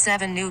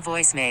 47 new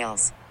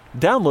voicemails.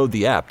 Download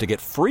the app to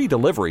get free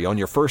delivery on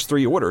your first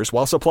 3 orders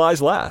while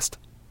supplies last.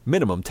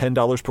 Minimum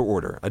 $10 per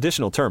order.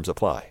 Additional terms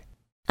apply.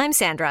 I'm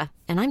Sandra,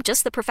 and I'm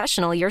just the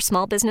professional your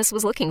small business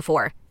was looking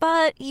for.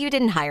 But you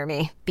didn't hire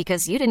me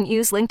because you didn't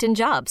use LinkedIn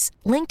Jobs.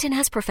 LinkedIn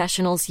has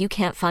professionals you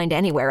can't find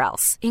anywhere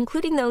else,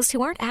 including those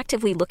who aren't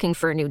actively looking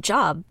for a new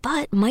job,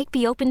 but might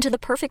be open to the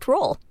perfect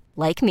role,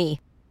 like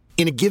me.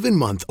 In a given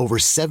month, over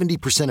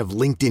 70% of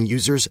LinkedIn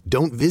users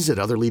don't visit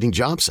other leading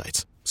job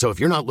sites. So if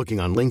you're not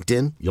looking on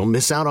LinkedIn, you'll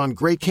miss out on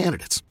great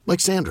candidates like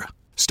Sandra.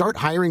 Start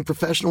hiring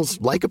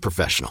professionals like a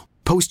professional.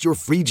 Post your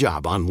free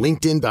job on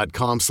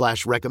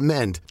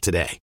linkedin.com/recommend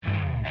today.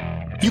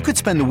 You could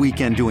spend the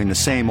weekend doing the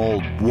same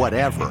old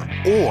whatever,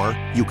 or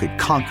you could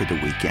conquer the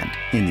weekend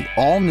in the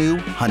all-new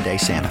Hyundai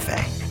Santa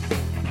Fe.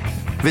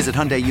 Visit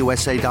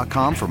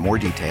HyundaiUSA.com for more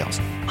details.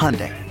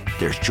 Hyundai,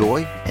 there's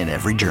joy in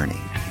every journey.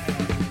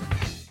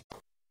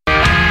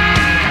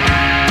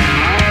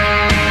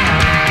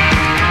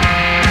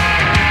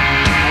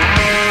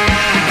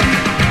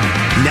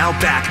 Now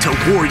back to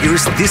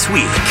Warriors This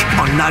Week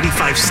on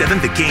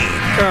 95.7 The Game.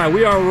 All right,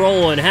 we are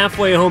rolling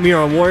halfway home here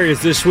on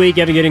Warriors This Week.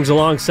 Evan Giddings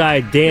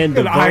alongside Dan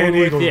Devone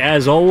with you,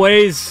 as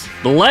always.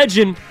 The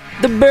legend,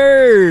 the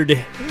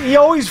bird. He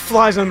always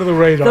flies under the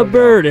radar. The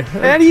bird.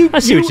 And I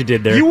see what you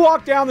did there. You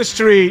walk down the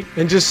street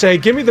and just say,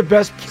 give me the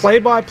best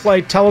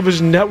play-by-play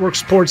television network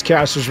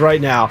sportscasters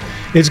right now.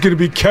 It's going to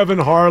be Kevin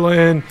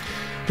Harlan.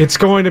 It's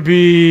going to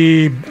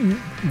be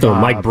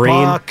Mike Breen.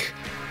 Buck.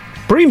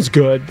 Breen's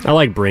good. I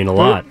like Breen a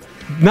lot.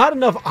 Not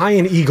enough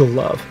Iron Eagle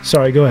love.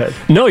 Sorry, go ahead.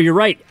 No, you're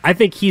right. I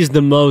think he's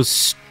the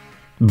most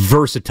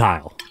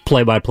versatile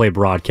play-by-play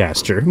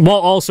broadcaster, while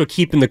also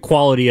keeping the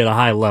quality at a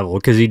high level,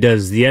 because he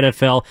does the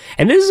NFL.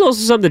 And this is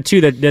also something, too,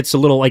 that's a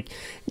little like,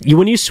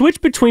 when you switch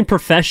between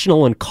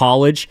professional and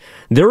college,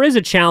 there is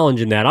a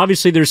challenge in that.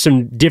 Obviously, there's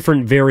some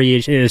different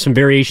variations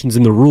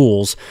in the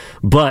rules,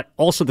 but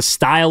also the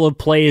style of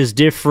play is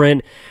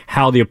different,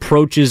 how the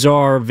approaches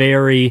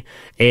vary,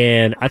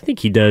 and I think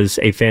he does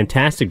a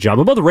fantastic job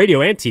on both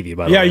radio and TV,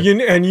 by the way.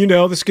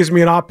 Yeah, this gives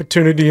me an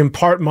opportunity to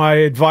impart my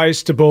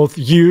advice to both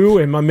you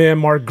and my man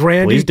Mark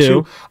Grandy. Please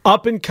do.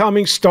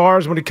 Up-and-coming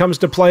stars when it comes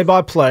to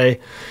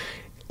play-by-play.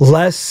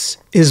 Less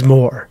is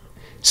more.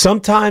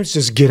 Sometimes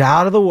just get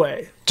out of the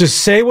way. Just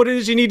say what it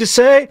is you need to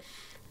say,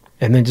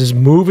 and then just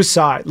move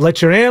aside.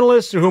 Let your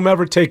analyst or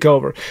whomever take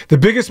over. The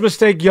biggest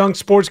mistake young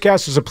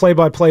sportscasters or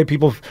play-by-play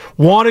people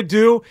want to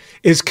do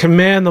is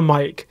command the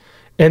mic,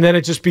 and then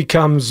it just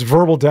becomes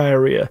verbal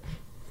diarrhea.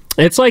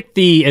 It's like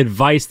the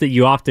advice that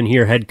you often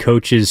hear head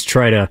coaches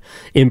try to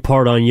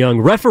impart on young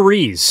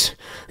referees.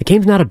 The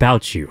game's not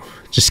about you.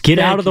 Just get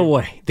out of the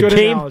way. The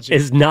game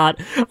is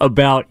not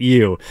about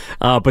you.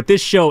 But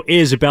this show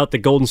is about the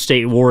Golden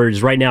State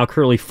Warriors right now,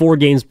 currently 4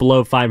 games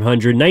below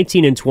 500,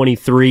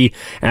 19-23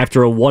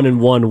 after a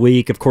 1-1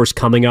 week. Of course,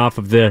 coming off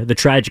of the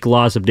tragic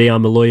loss of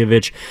Dejan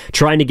Milojevic,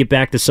 trying to get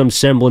back to some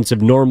semblance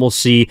of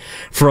normalcy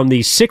from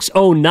the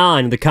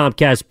 609 of the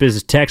Comcast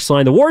Business text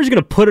line. The Warriors are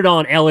going to put it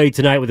on LA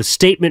tonight with a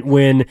statement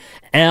win,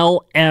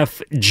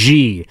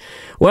 LFG.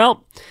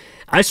 Well,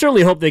 I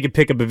certainly hope they could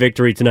pick up a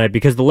victory tonight,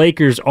 because the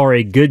Lakers are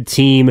a good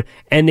team,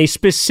 and they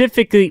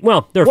specifically,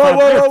 they're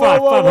a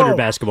 500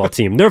 basketball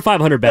team. They're a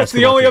 500 basketball team. That's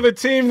the only other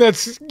team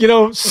that's,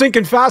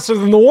 sinking faster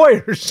than the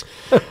Warriors.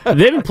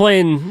 They've been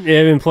playing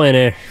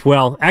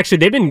actually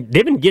they've been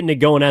getting it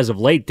going as of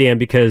late, Dan,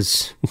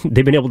 because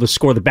they've been able to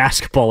score the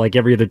basketball like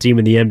every other team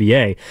in the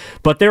NBA.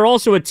 But they're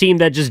also a team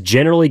that just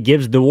generally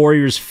gives the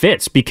Warriors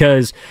fits,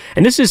 because,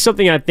 and this is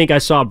something I think I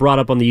saw brought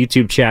up on the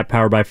YouTube chat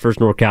powered by First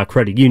NorCal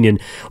Credit Union,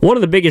 one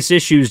of the biggest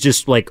issues,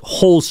 just like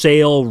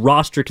wholesale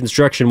roster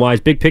construction wise,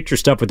 big picture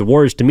stuff with the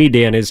Warriors to me,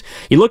 Dan, is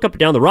you look up and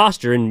down the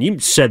roster, and you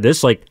said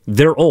this, like,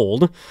 they're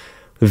old,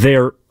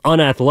 they're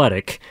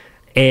unathletic,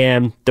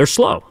 and they're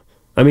slow.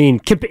 I mean,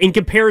 in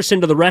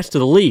comparison to the rest of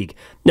the league.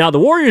 Now, the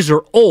Warriors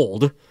are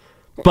old,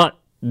 but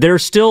they're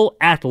still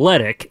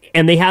athletic,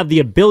 and they have the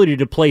ability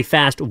to play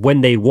fast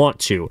when they want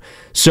to.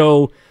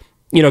 So,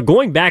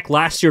 going back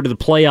last year to the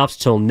playoffs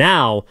till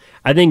now,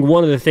 I think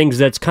one of the things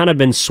that's kind of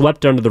been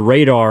swept under the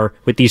radar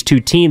with these two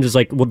teams is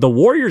the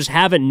Warriors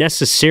haven't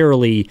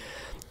necessarily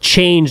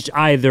changed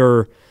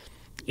either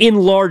in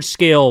large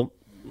scale,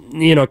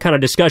 kind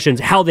of discussions,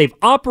 how they've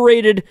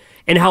operated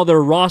and how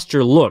their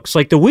roster looks.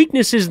 Like the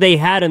weaknesses they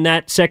had in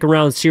that second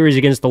round series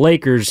against the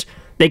Lakers,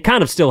 they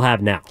kind of still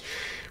have now.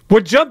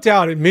 What jumped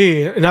out at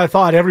me, and I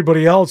thought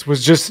everybody else,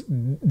 was just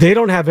they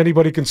don't have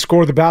anybody who can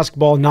score the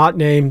basketball not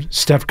named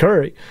Steph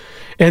Curry.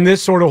 And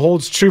this sort of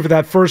holds true for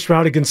that first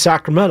round against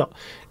Sacramento.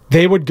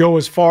 they would go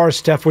as far as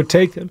Steph would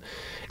take them.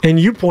 And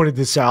you pointed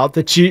this out,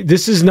 that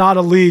this is not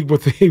a league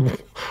with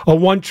a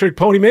one-trick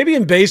pony. Maybe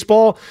in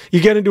baseball, you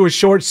get into a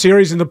short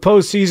series in the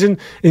postseason,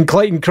 in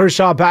Clayton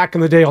Kershaw back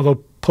in the day,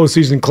 although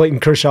postseason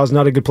Clayton Kershaw is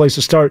not a good place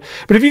to start.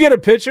 But if you get a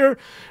pitcher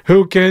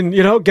who can,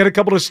 get a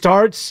couple of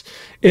starts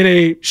in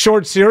a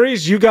short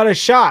series, you got a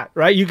shot,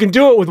 right? You can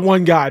do it with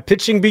one guy.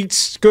 Pitching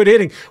beats good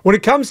hitting. When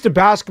it comes to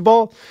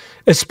basketball,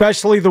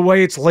 especially the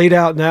way it's laid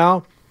out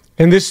now,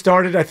 and this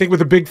started, I think,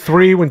 with a big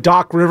three when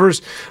Doc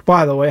Rivers,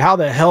 by the way, how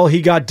the hell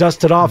he got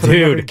dusted off in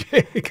another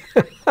gig.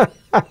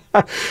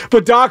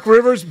 But Doc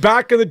Rivers,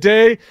 back in the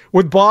day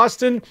with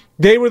Boston,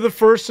 they were the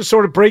first to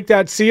sort of break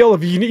that seal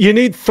of you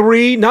need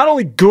three, not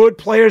only good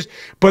players,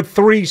 but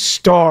three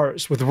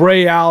stars, with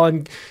Ray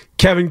Allen,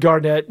 Kevin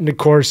Garnett, and, of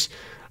course,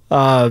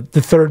 the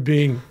third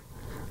being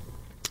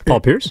Paul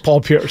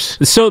Pierce.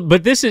 So,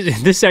 but this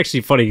is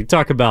actually funny. You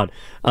talk about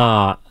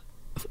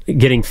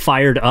getting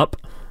fired up.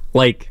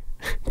 Like,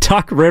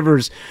 Doc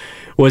Rivers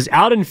was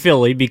out in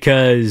Philly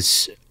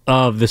because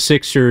of the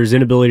Sixers'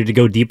 inability to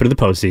go deep into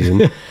the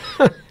postseason.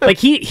 Like,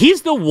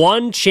 he's the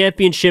one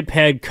championship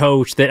head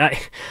coach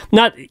that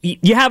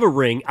you have a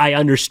ring, I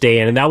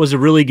understand, and that was a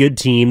really good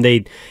team.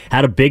 They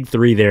had a big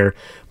three there.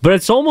 But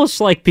it's almost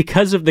like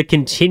because of the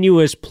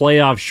continuous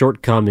playoff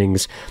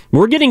shortcomings,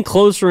 we're getting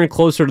closer and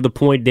closer to the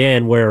point,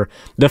 Dan, where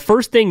the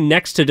first thing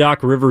next to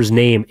Doc Rivers'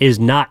 name is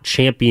not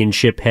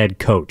championship head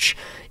coach.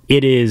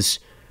 It is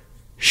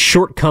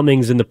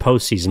shortcomings in the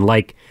postseason.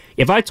 Like,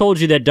 if I told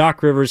you that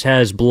Doc Rivers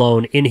has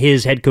blown in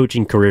his head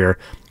coaching career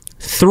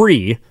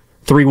 3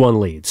 3-1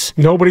 leads.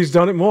 Nobody's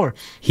done it more.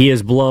 He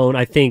has blown,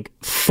 I think,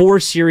 4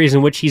 series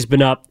in which he's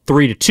been up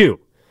 3-2.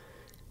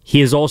 He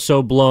has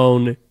also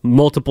blown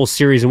multiple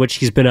series in which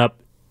he's been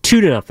up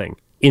 2-0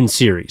 in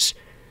series.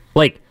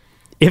 Like,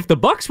 if the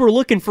Bucks were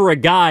looking for a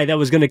guy that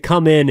was going to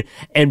come in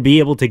and be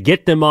able to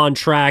get them on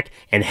track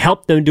and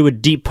help them do a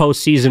deep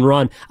postseason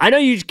run, I know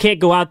you can't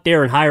go out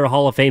there and hire a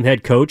Hall of Fame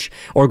head coach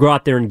or go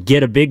out there and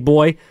get a big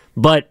boy,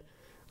 but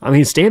I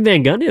mean, Stan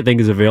Van Gundy, I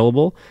think, is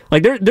available.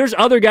 Like, there's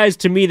other guys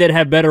to me that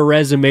have better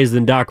resumes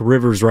than Doc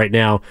Rivers right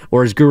now,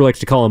 or as Guru likes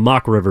to call him,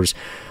 Mock Rivers,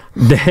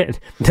 than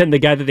the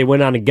guy that they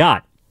went on and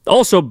got.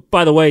 Also,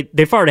 by the way,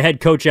 they fired a head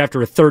coach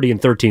after a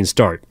 30-13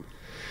 start.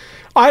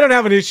 I don't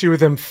have an issue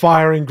with him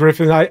firing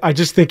Griffin. I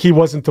just think he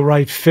wasn't the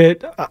right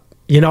fit.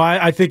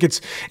 I think it's,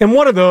 and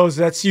one of those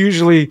that's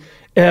usually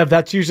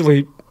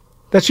the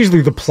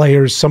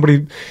players.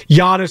 Somebody,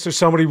 Giannis or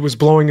somebody was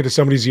blowing into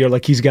somebody's ear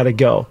like he's got to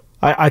go.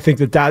 I think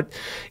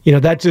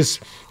that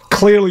just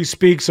clearly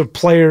speaks of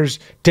players,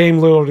 Dame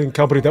Lillard and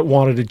company, that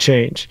wanted to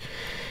change.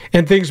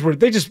 And things were,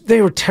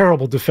 they were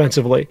terrible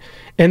defensively.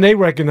 And they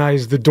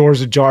recognized the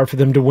door's ajar for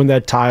them to win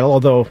that title,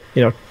 although,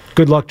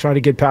 good luck trying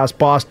to get past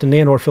Boston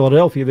and or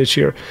Philadelphia this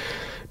year.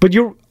 But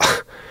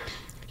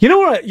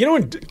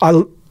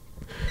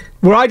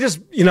where I just,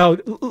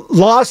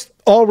 lost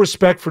all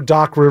respect for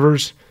Doc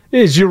Rivers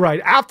is, you're right.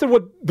 After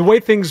the way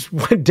things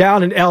went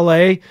down in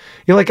L.A.,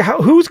 you're like,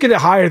 who's going to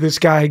hire this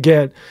guy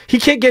again? He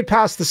can't get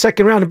past the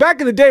second round. And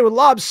back in the day with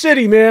Lob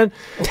City, man,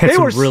 they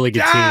were really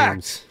stacked. Good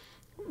teams.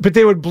 But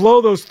they would blow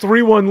those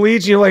 3-1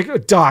 leads, and you're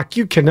like, Doc,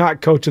 you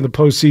cannot coach in the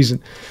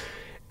postseason.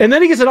 And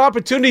then he gets an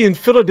opportunity in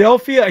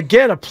Philadelphia,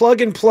 again, a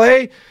plug and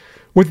play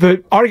with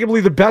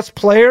arguably the best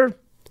player.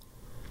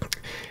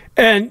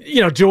 And,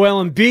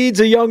 Joel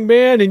Embiid's a young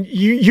man, and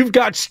you've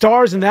got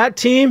stars in that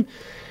team.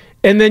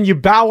 And then you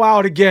bow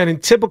out again in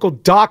typical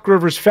Doc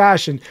Rivers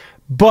fashion.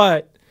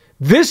 But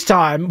this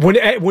time,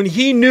 when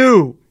he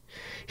knew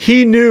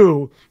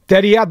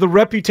that he had the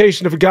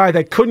reputation of a guy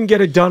that couldn't get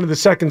it done in the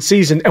second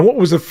season, and what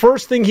was the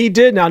first thing he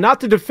did? Now,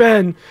 not to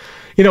defend,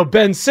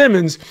 Ben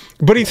Simmons,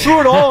 but he threw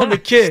it all on the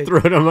kid.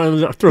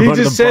 He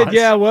just said,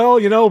 yeah,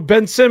 well,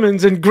 Ben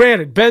Simmons, and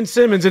granted, Ben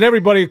Simmons and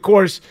everybody, of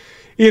course,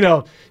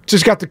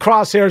 just got the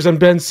crosshairs on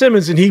Ben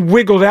Simmons, and he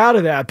wiggled out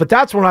of that. But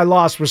that's when I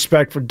lost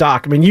respect for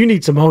Doc. I mean, you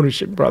need some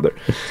ownership, brother.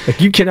 Like,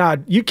 you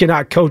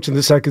cannot coach in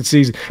the second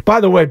season. By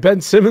the way,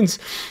 Ben Simmons,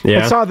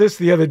 I saw this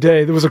the other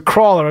day. There was a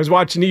crawler. I was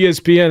watching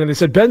ESPN, and they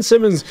said Ben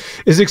Simmons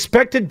is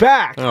expected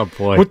back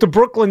with the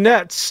Brooklyn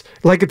Nets,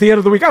 like at the end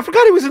of the week. I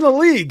forgot he was in the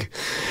league.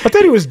 I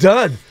thought he was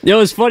done. It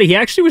was funny. He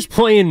actually was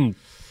playing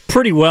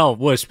pretty well,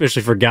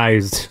 especially for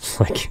guys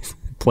like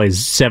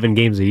plays 7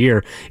 games a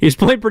year. He was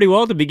playing pretty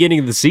well at the beginning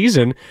of the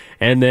season,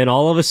 and then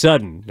all of a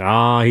sudden,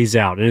 he's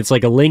out. And it's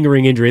like a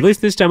lingering injury. At least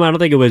this time, I don't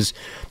think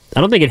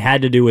it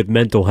had to do with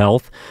mental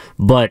health,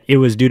 but it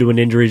was due to an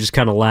injury just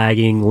kind of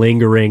lagging,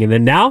 lingering, and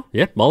then now,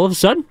 all of a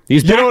sudden,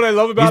 he's back. You know what I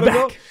love about it,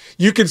 though?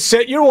 You can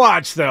set your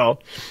watch, though.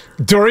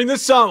 During the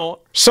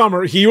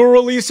summer, he will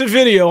release a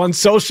video on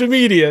social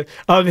media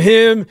of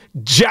him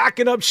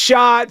jacking up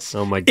shots,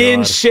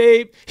 in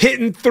shape,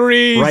 hitting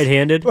threes.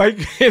 Right-handed?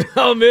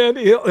 Man,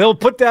 he'll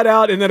put that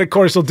out, and then, of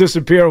course, he'll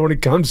disappear when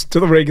it comes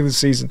to the regular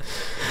season.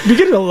 You're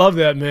getting to love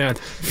that, man.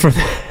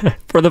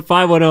 For the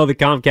 510, the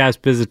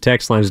Comcast Business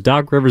text line, is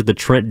Doc Rivers the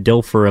Trent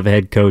Dilfer of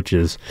head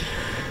coaches?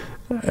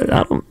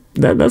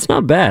 That's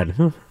not bad.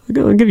 I'll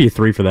give you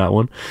 3 for that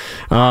one.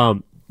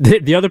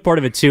 The other part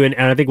of it too, and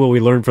I think what we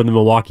learned from the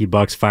Milwaukee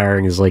Bucks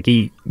firing is like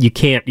you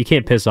can't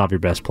piss off your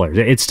best players.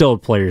 It's still a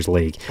players'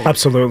 league.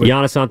 Absolutely.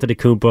 Giannis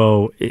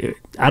Antetokounmpo,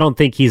 I don't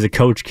think he's a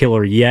coach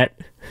killer yet,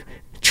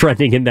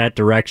 trending in that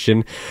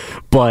direction,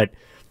 but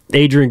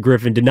Adrian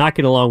Griffin did not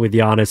get along with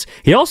Giannis.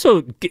 He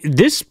also,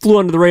 this flew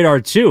under the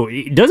radar too,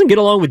 he doesn't get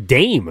along with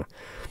Dame.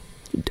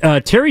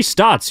 Terry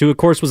Stotts, who of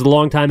course was the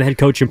longtime head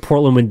coach in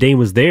Portland when Dame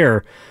was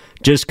there,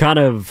 just kind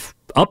of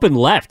up and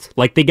left.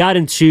 Like they got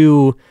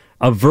into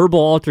a verbal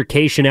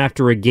altercation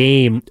after a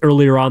game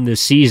earlier on this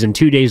season.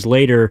 2 days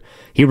later,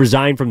 he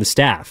resigned from the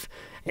staff.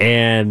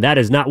 And that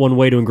is not one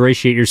way to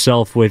ingratiate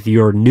yourself with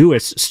your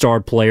newest star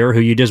player, who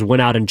you just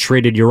went out and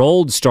traded your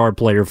old star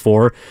player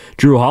for,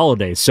 Drew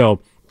Holiday. So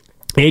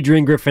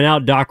Adrian Griffin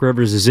out, Doc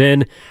Rivers is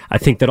in. I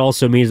think that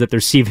also means that their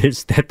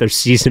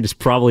season is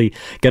probably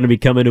going to be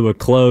coming to a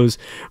close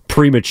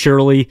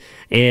prematurely.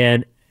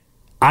 And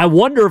I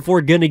wonder if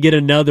we're going to get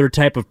another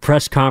type of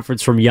press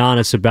conference from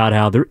Giannis about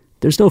how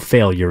there's no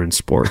failure in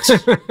sports.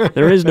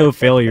 There is no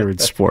failure in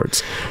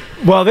sports.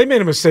 Well, they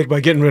made a mistake by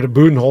getting rid of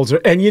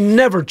Budenholzer, and you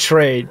never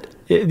trade.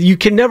 You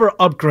can never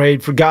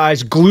upgrade for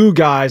glue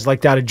guys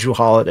like that at Drew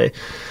Holiday.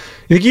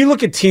 You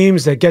look at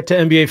teams that get to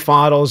NBA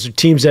Finals or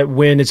teams that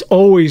win, it's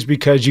always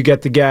because you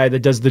get the guy that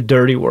does the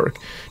dirty work.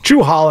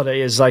 Drew Holiday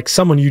is like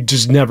someone you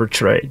just never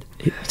trade.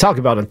 Talk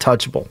about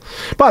untouchable.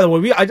 By the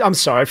way, I'm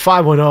sorry,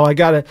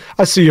 510,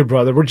 I see your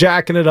brother. We're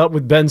jacking it up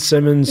with Ben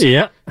Simmons.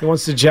 Yeah. He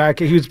wants to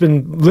jack it. He's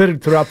been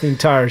littered throughout the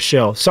entire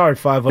show. Sorry,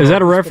 510. Is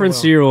that a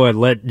reference to your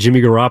let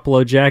Jimmy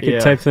Garoppolo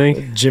jacket type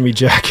thing? Jimmy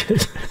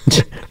jacket.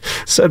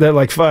 Said that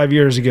like 5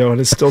 years ago, and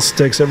it still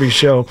sticks every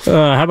show.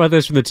 How about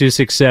this from the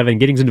 267?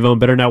 Giddings and Devone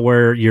better not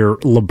wear your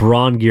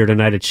LeBron gear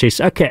tonight at Chase.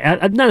 Okay,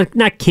 I'm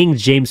not King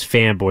James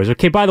fanboys.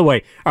 Okay, by the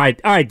way, all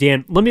right,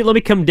 Dan. Let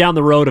me come down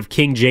the road of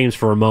King James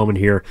for a moment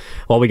here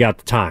while we got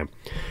the time.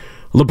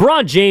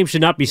 LeBron James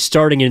should not be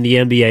starting in the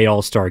NBA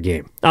All-Star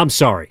game. I'm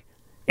sorry,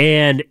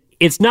 and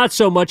it's not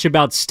so much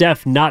about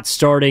Steph not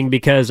starting,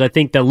 because I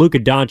think that Luka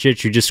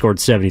Doncic, who just scored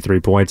 73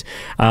 points,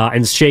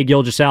 and Shai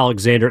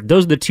Gilgeous-Alexander,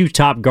 those are the two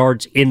top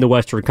guards in the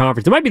Western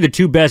Conference. They might be the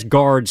two best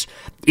guards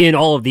in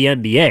all of the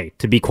NBA,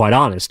 to be quite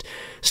honest.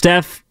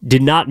 Steph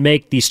did not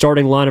make the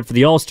starting lineup for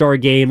the All-Star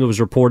game. It was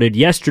reported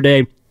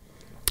yesterday.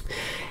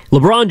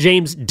 LeBron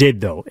James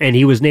did, though, and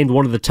he was named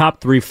one of the top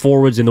three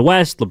forwards in the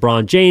West.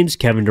 LeBron James,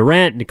 Kevin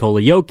Durant,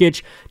 Nikola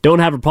Jokic. Don't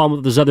have a problem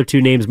with those other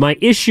two names. My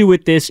issue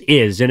with this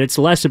is, and it's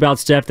less about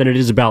Steph than it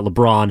is about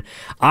LeBron,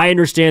 I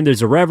understand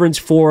there's a reverence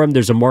for him,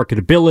 there's a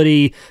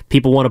marketability.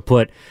 People want to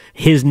put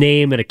his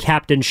name and a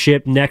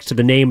captainship next to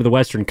the name of the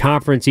Western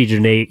Conference,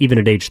 even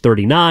at age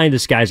 39.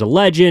 This guy's a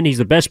legend. He's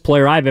the best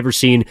player I've ever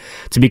seen,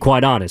 to be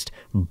quite honest.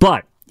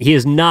 But he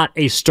is not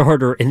a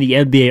starter in the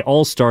NBA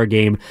All-Star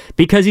game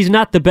because he's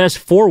not the best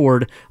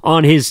forward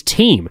on his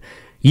team.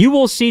 You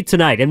will see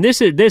tonight, and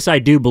this I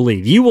do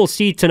believe, you will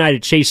see tonight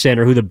at Chase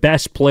Center who the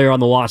best player on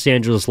the Los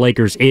Angeles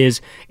Lakers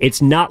is.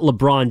 It's not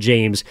LeBron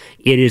James,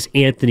 it is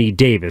Anthony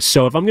Davis.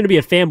 So if I'm going to be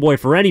a fanboy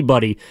for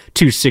anybody,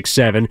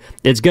 267,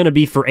 it's going to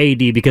be for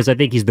AD, because I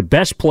think he's the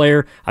best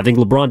player. I think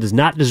LeBron does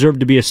not deserve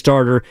to be a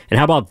starter. And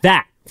how about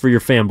that for your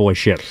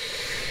fanboyship?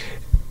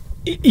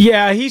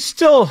 Yeah, he's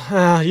still,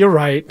 you're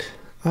right.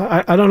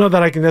 I don't know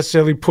that I can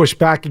necessarily push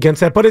back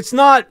against that, but it's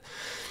not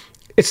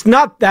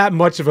that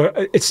much of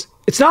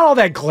it's not all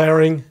that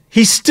glaring.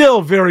 He's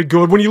still very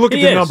good when you look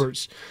at the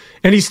numbers,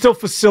 and he still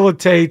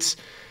facilitates.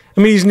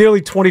 I mean, he's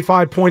nearly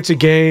 25 points a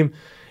game.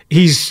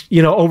 He's,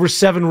 over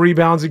 7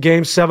 rebounds a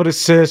game, 7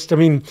 assists. I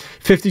mean,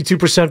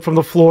 52% from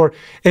the floor.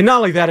 And not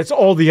only that, it's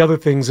all the other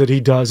things that he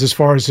does as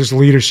far as his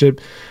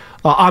leadership.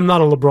 I'm not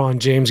a LeBron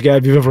James guy,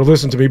 if you've ever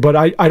listened to me, but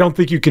I don't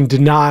think you can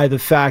deny the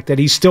fact that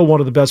he's still one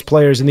of the best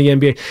players in the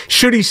NBA.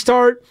 Should he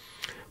start?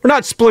 We're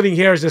not splitting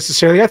hairs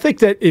necessarily. I think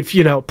that if,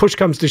 push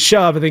comes to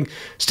shove, I think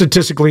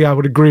statistically I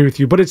would agree with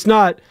you. But it's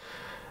not,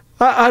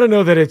 I don't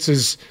know that it's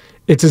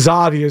as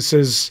obvious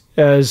as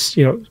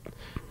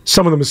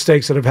some of the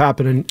mistakes that have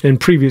happened in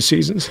previous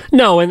seasons.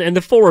 No, and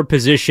the forward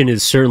position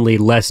is certainly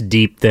less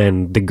deep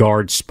than the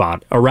guard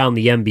spot around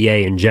the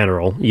NBA in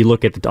general. You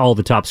look at all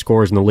the top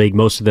scorers in the league,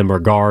 most of them are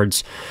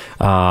guards.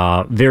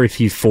 Very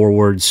few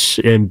forwards.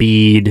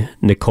 Embiid,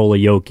 Nikola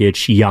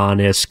Jokic,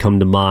 Giannis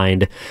come to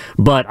mind.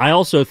 But I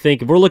also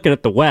think if we're looking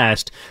at the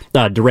West,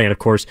 Durant, of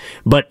course,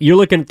 but you're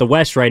looking at the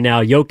West right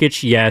now,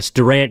 Jokic, yes,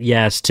 Durant,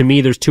 yes. To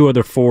me, there's two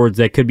other forwards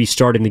that could be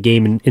starting the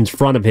game in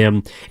front of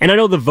him. And I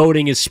know the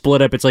voting is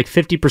split up. It's like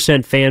 50%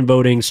 fan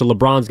voting, so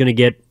LeBron's going to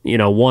get,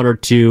 one or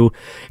two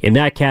in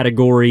that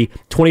category.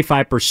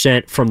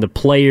 25% from the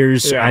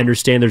players. Yeah. I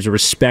understand there's a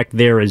respect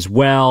there as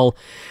well.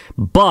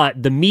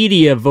 But the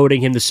media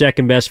voting him the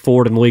second best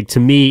forward in the league, to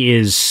me,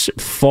 is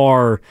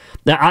far...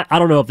 I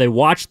don't know if they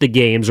watch the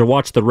games or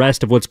watch the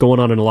rest of what's going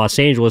on in Los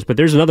Angeles, but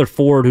there's another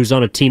forward who's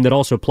on a team that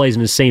also plays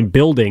in the same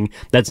building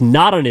that's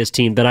not on his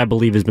team that I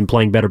believe has been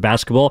playing better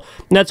basketball,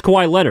 and that's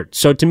Kawhi Leonard.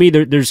 So to me,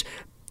 there's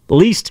at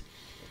least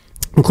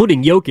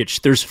including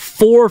Jokic, there's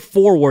 4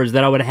 forwards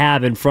that I would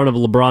have in front of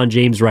LeBron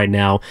James right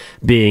now,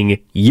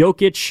 being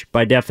Jokic,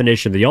 by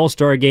definition, the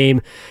All-Star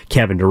game,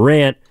 Kevin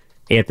Durant,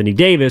 Anthony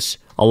Davis,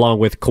 along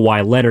with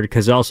Kawhi Leonard,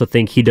 because I also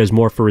think he does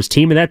more for his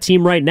team, and that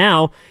team right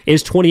now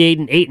is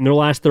 28-8 in their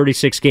last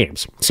 36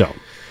 games. So,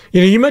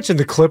 you mentioned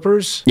the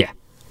Clippers. Yeah.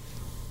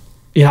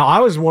 I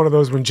was one of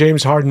those when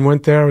James Harden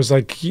went there. I was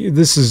like,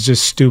 this is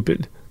just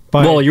stupid.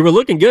 But well, you were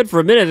looking good for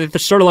a minute. They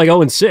started like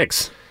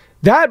 0-6.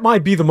 That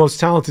might be the most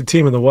talented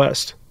team in the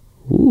West.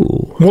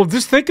 Ooh. Well,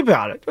 just think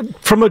about it.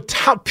 From a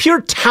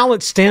pure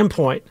talent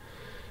standpoint,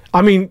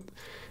 I mean,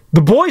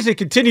 the boys they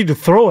continue to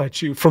throw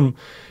at you from,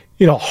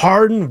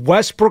 Harden,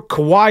 Westbrook,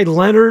 Kawhi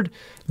Leonard,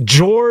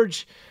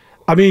 George.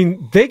 I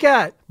mean, they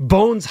got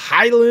Bones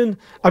Highland.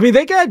 I mean,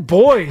 they got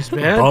boys,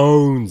 man.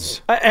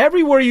 Bones.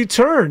 Everywhere you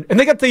turn. And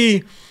they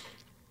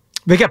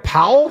got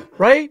Powell,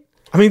 right?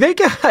 I mean, they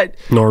got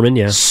Norman,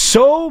 yeah.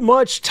 So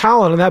much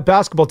talent on that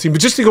basketball team.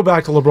 But just to go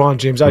back to LeBron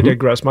James, I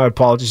digress. My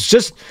apologies.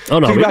 Just to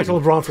go back to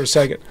LeBron for a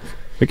second.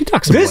 We can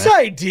talk some This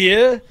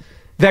idea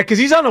that, because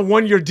he's on a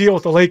 1-year deal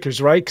with the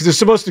Lakers, right? Because it's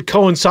supposed to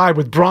coincide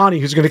with Bronny,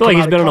 who's going to come out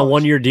he's been of on a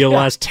 1-year deal the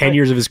last 10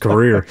 years of his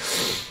career.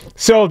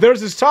 So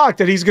there's this talk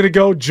that he's going to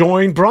go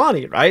join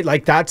Bronny, right?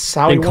 Like that's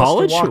how in he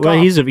college. Wants to walk well,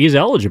 off. he's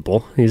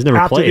eligible. He's never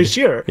After played this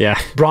year. Yeah,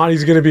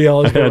 Bronny's going to be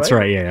eligible. That's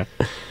right. Yeah.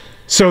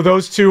 So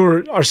those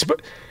two are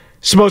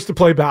supposed to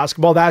play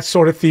basketball. That's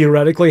sort of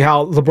theoretically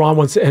how LeBron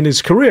wants to end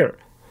his career.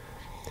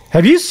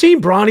 Have you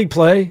seen Bronny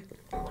play?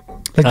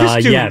 Like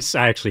this dude yes,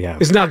 I actually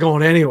have. Is not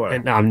going anywhere.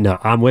 And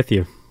I'm with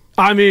you.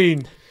 I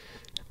mean,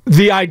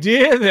 the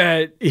idea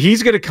that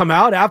he's going to come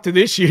out after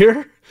this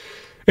year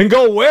and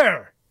go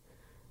where?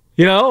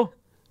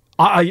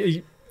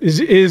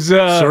 Is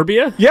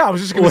Serbia? Yeah, I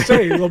was just going to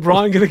say,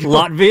 LeBron going to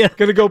Latvia?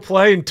 Going to go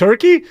play in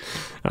Turkey?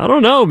 I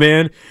don't know,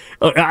 man.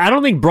 I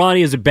don't think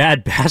Bronny is a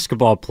bad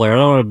basketball player. I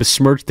don't want to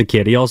besmirch the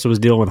kid. He also was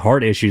dealing with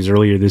heart issues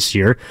earlier this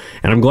year,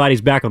 and I'm glad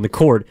he's back on the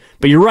court.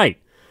 But you're right.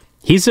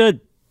 He's a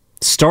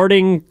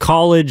starting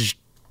college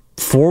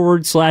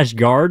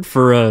forward/guard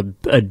for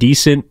a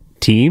decent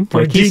team.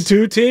 For a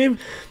D2 team?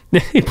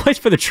 He plays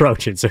for the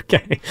Trojans,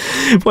 okay?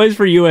 He plays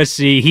for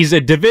USC. He's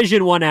a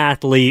Division I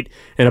athlete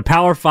in a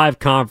Power 5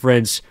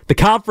 conference. The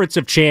Conference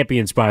of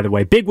Champions, by the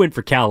way. Big win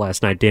for Cal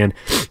last night, Dan.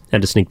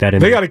 Had to sneak that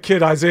in. They got a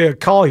kid, Isaiah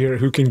Collier,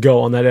 who can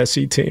go on that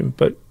SC team.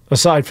 But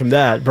aside from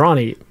that,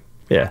 Bronny,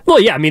 yeah. Well,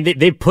 yeah, I mean,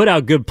 they've put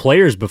out good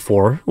players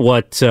before.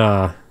 My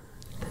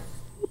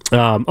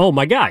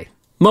guy,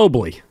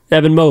 Mobley.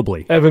 Evan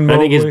Mobley. I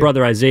think his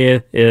brother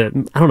Isaiah, I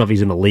don't know if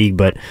he's in the league,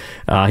 but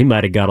he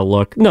might have got a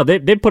look. No,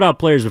 they put out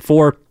players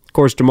before. Of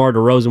course, DeMar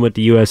DeRozan went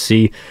to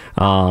USC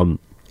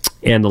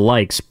and the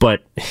likes.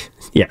 But,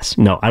 yes,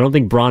 no, I don't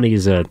think Bronny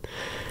is a...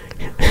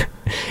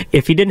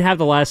 If he didn't have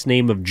the last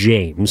name of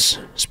James,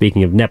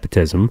 speaking of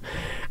nepotism,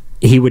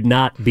 he would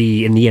not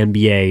be in the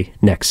NBA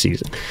next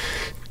season.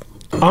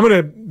 I'm going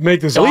to make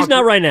this at least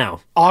not right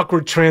now.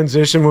 Awkward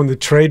transition when the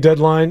trade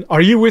deadline.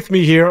 Are you with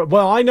me here?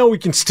 Well, I know we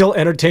can still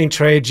entertain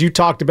trades. You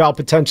talked about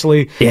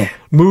potentially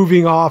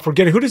moving off or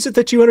getting. Who is it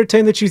that you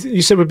entertained that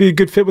you said would be a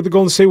good fit with the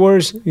Golden State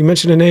Warriors? You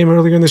mentioned a name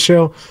earlier in the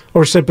show,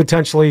 or said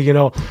potentially,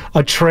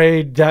 a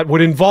trade that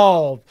would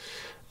involve.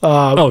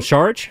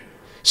 Saric.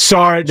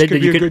 Saric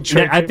could be a good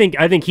trade. I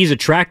think he's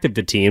attractive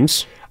to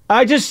teams.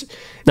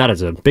 Not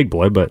as a big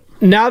boy, but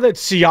now that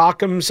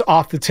Siakam's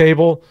off the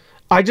table.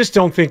 I just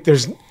don't think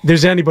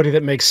there's anybody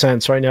that makes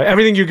sense right now.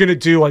 Everything you're going to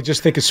do, I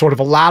just think is sort of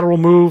a lateral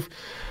move.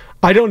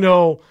 I don't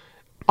know.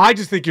 I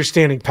just think you're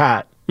standing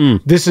pat.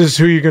 This is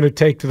who you're going to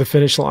take to the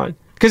finish line.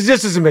 Because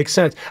this doesn't make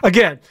sense.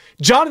 Again,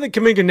 Jonathan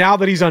Kuminga, now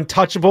that he's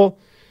untouchable,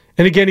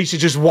 and again, he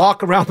should just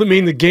walk around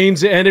the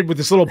game's ended with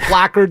this little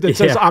placard that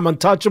says, I'm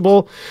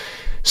untouchable.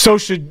 So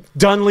should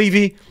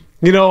Dunleavy,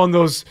 on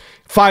those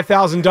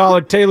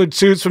 $5,000 tailored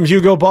suits from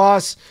Hugo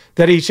Boss,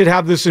 that he should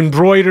have this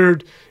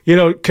embroidered,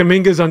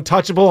 Kuminga's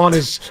untouchable in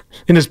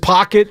his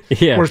pocket,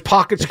 where his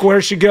pocket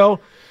square should go.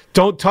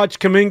 Don't touch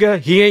Kuminga.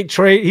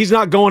 He's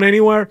not going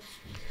anywhere.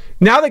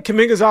 Now that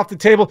Kuminga's off the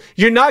table,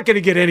 you're not going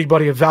to get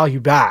anybody of value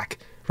back,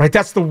 right?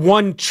 That's the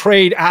one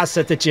trade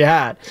asset that you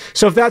had.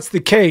 So if that's the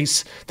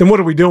case, then what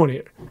are we doing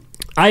here?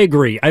 I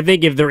agree. I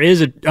think if there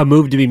is a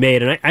move to be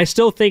made, and I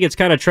still think it's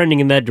kind of trending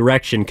in that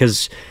direction,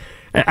 because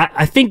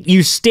I think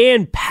you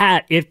stand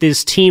pat if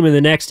this team in the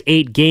next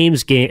 8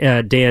 games,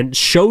 Dan,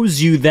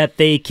 shows you that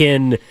they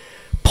can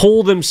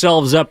pull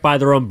themselves up by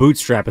their own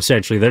bootstrap,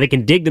 essentially, that they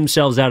can dig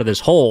themselves out of this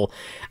hole.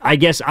 I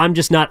guess I'm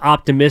just not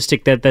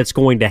optimistic that that's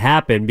going to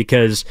happen,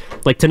 because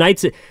like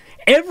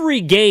every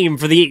game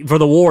for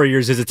the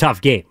Warriors is a tough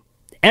game.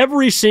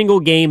 Every single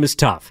game is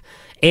tough.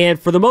 And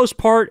for the most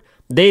part,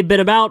 they've been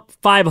about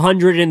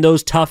 500 in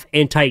those tough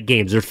and tight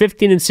games. They're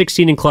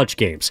 15-16 in clutch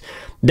games.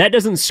 That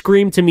doesn't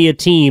scream to me a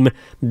team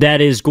that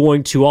is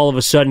going to all of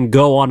a sudden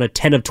go on a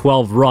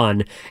 10-12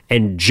 run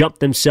and jump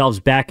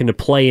themselves back into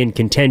play-in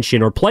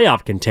contention or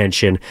playoff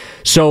contention.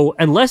 So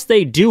unless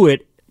they do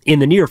it in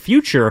the near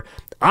future,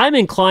 I'm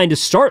inclined to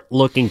start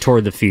looking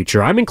toward the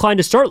future. I'm inclined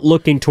to start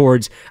looking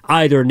towards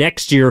either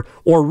next year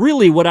or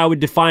really what I would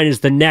define as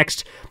the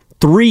next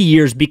 3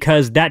 years,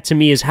 because that to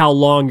me is how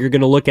long you're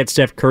going to look at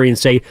Steph Curry and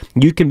say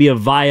you can be a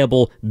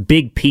viable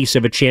big piece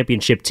of a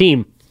championship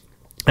team.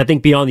 I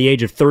think beyond the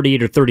age of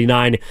 38 or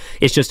 39,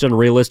 it's just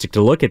unrealistic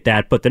to look at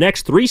that. But the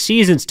next 3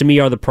 seasons, to me,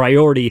 are the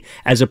priority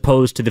as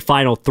opposed to the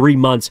final 3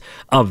 months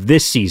of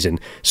this season.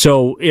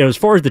 So, as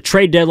far as the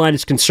trade deadline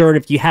is concerned,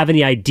 if you have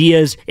any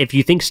ideas, if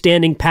you think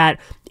standing pat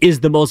is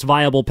the most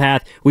viable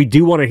path, we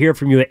do want to hear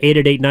from you at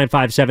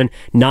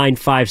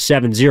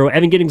 888-957-9570.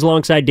 Evan Giddings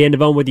alongside Dan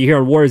Devone with you here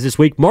on Warriors This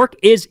Week. Mark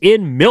is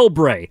in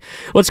Millbrae.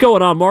 What's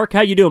going on, Mark?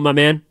 How you doing, my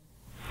man?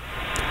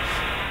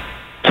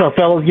 So,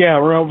 fellas, yeah,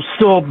 we're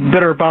still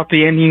bitter about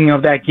the ending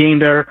of that game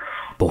there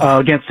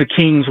against the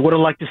Kings. Would have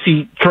liked to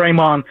see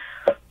Draymond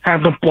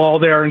have the ball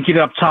there and get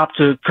it up top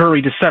to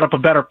Curry to set up a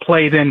better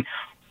play than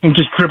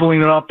just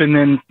dribbling it up and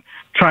then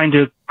trying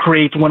to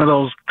create one of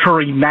those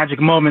Curry magic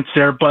moments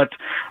there. But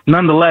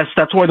nonetheless,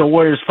 that's why the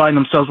Warriors find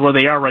themselves where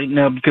they are right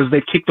now, because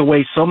they've kicked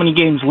away so many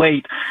games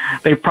late.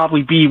 They'd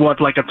probably be,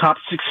 like a top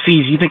 6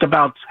 seed. You think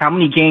about how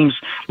many games,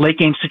 late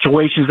game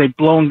situations, they've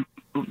blown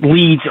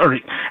leads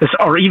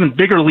or even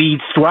bigger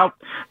leads throughout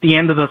the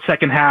end of the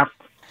second half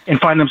and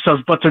find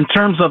themselves. But in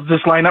terms of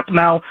this lineup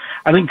now,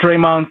 I think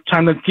Draymond,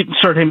 time to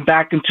insert him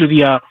back into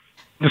the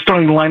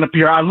starting lineup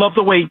here. I love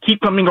the way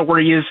keep coming up where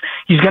he is.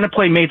 He's going to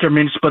play major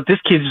minutes, but this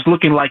kid is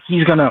looking like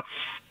he's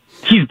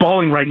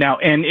balling right now.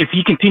 And if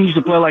he continues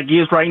to play like he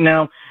is right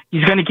now,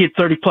 he's going to get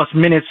 30-plus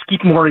minutes,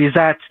 keep him where he's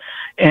at.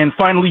 And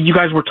finally, you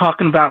guys were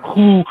talking about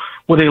who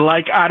would they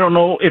like. I don't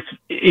know if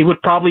it would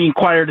probably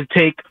inquire to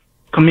take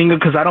Kuminga,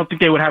 because I don't think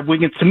they would have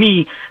Wiggins. To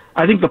me,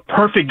 I think the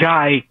perfect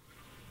guy,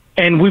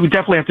 and we would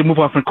definitely have to move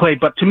on from Clay,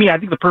 but to me, I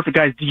think the perfect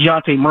guy is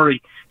DeJounte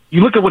Murray.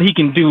 You look at what he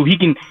can do.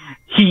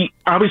 He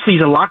obviously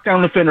he's a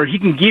lockdown defender. He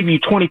can give you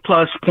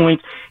 20-plus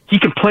points. He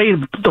can play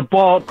the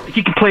ball.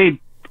 He can play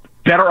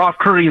better off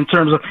Curry in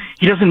terms of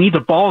he doesn't need the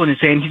ball in his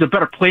hand. He's a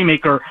better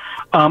playmaker.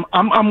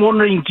 I'm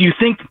wondering, do you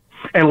think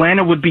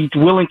Atlanta would be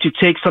willing to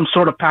take some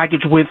sort of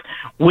package with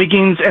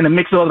Wiggins and a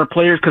mix of other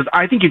players? Because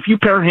I think if you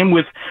pair him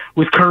with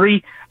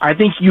Curry, I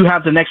think you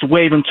have the next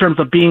wave in terms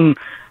of being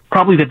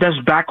probably the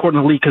best backcourt in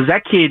the league, because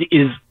that kid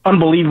is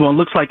unbelievable and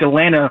looks like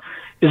Atlanta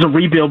is a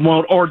rebuild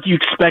mode. Or do you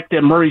expect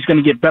that Murray's going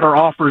to get better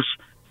offers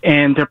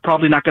and they're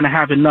probably not going to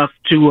have enough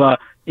to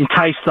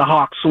entice the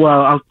Hawks?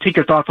 Well, I'll take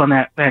your thoughts on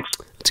that. Thanks.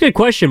 That's a good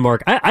question,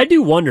 Mark. I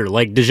do wonder,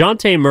 like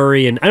DeJounte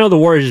Murray, and I know the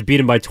Warriors just beat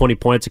him by 20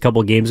 points a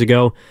couple games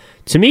ago.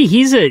 To me,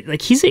 he's an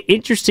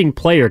interesting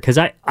player, because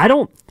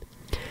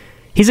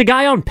he's a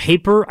guy on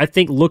paper I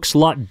think looks a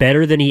lot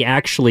better than he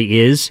actually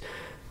is,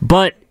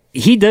 but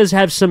he does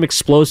have some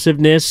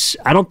explosiveness.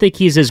 I don't think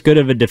he's as good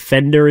of a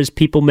defender as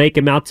people make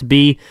him out to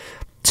be.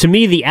 To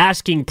me, the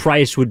asking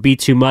price would be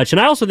too much,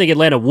 and I also think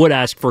Atlanta would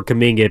ask for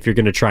Kuminga if you're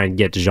going to try and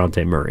get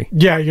DeJounte Murray.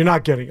 Yeah, you're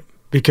not getting him.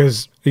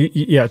 Because,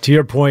 yeah, to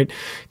your point,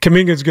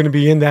 Kuminga is going to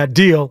be in that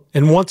deal.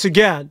 And once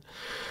again,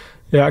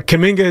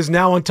 Kuminga is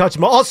now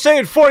untouchable. I'll say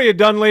it for you,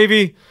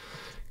 Dunleavy.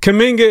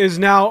 Kuminga is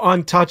now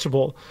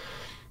untouchable.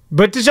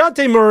 But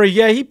DeJounte Murray,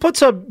 yeah, he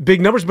puts up big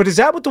numbers, but is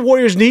that what the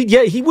Warriors need?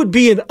 Yeah, he would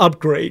be an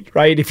upgrade,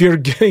 right? If you're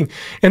getting,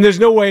 and there's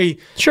no way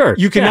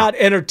you cannot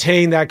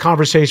entertain that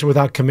conversation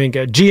without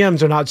Kuminga.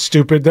 GMs are not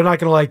stupid. They're not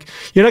going to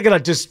you're not going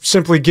to just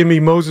simply give me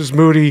Moses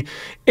Moody,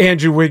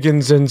 Andrew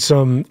Wiggins, and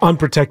some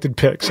unprotected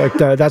picks. Like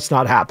that's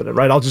not happening,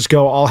 right?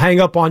 I'll hang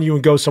up on you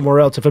and go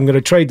somewhere else if I'm going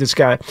to trade this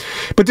guy.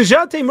 But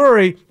DeJounte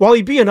Murray, while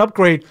he be an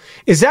upgrade,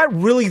 is that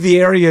really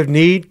the area of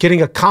need?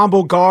 Getting a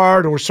combo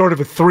guard or sort of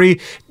a three?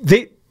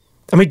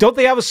 Don't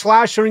they have a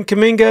slasher in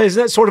Kuminga?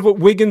 Isn't that sort of what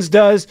Wiggins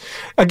does?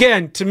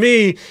 Again, to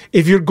me,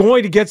 if you're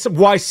going to get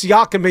why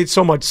Siakam made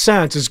so much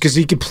sense is because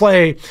he could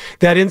play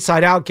that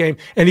inside-out game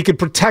and he could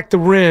protect the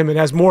rim and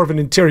has more of an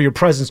interior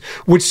presence,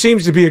 which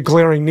seems to be a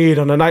glaring need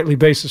on a nightly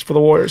basis for the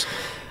Warriors.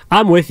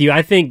 I'm with you.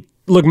 I think,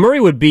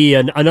 Murray would be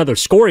another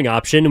scoring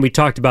option, and we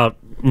talked about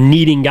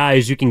needing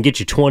guys who can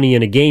get you 20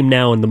 in a game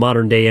now in the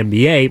modern-day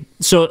NBA.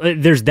 So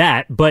there's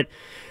that, but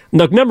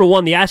look, number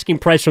one, the asking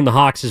price from the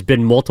Hawks has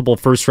been multiple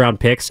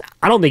first-round picks.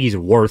 I don't think he's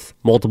worth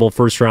multiple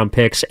first-round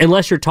picks,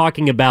 unless you're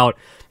talking about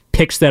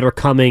picks that are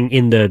coming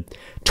in the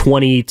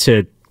 20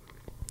 to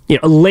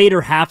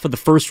later half of the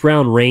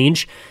first-round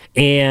range.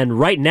 And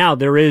right now,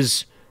 there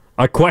is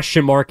a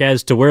question mark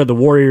as to where the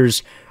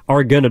Warriors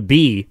are going to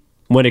be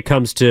when it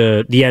comes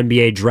to the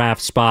NBA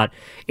draft spot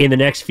in the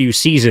next few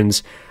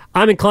seasons.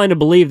 I'm inclined to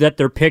believe that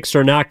their picks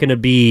are not going to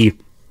be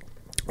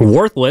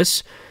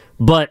worthless,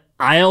 but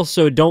I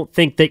also don't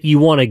think that you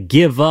want to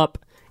give up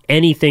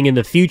anything in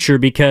the future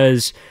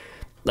because,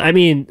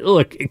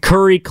 look,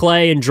 Curry,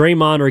 Clay, and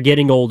Draymond are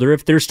getting older.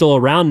 If they're still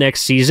around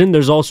next season,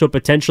 there's also a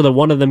potential that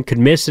one of them could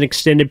miss an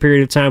extended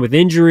period of time with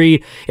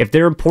injury. If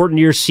they're important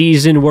to your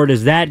season, where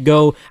does that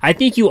go? I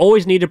think you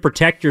always need to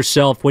protect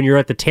yourself when you're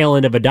at the tail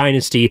end of a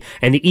dynasty,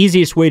 and the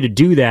easiest way to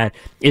do that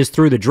is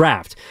through the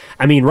draft.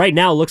 Right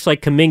now it looks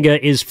like Kuminga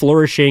is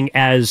flourishing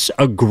as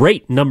a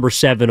great number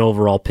 7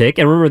 overall pick.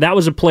 And remember, that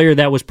was a player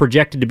that was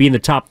projected to be in the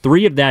top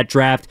 3 of that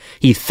draft.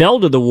 He fell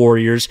to the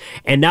Warriors,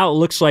 and now it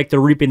looks like they're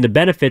reaping the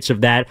benefits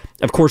of that that.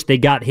 Of course, they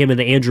got him in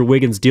the Andrew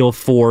Wiggins deal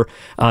for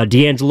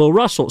D'Angelo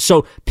Russell.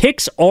 So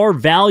picks are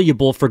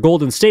valuable for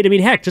Golden State. I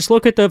mean, heck, just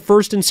look at the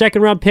first and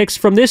second round picks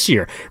from this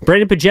year.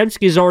 Brandon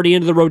Podziemski is already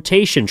into the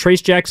rotation.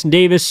 Trace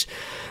Jackson-Davis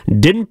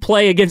didn't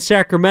play against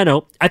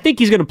Sacramento. I think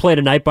he's going to play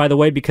tonight, by the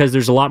way, because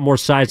there's a lot more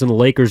size on the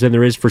Lakers than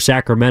there is for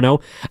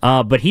Sacramento.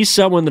 But he's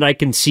someone that I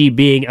can see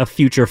being a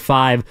future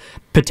 5,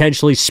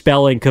 potentially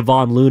spelling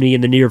Kevon Looney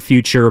in the near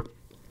future.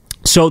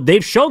 So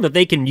they've shown that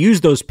they can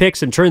use those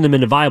picks and turn them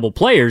into viable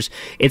players.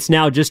 It's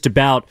now just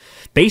about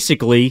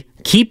basically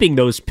keeping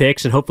those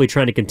picks and hopefully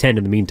trying to contend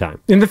in the meantime.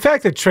 And the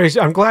fact that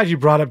I'm glad you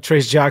brought up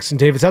Trace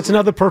Jackson-Davis. That's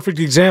another perfect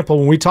example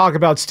when we talk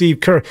about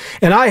Steve Kerr.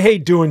 And I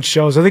hate doing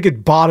shows. I think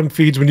it bottom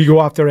feeds when you go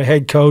after a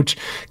head coach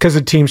because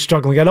the team's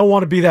struggling. I don't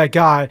want to be that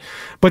guy.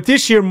 But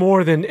this year,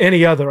 more than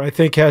any other, I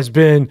think has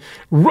been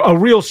a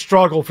real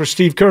struggle for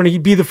Steve Kerr. And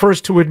he'd be the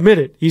first to admit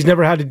it. He's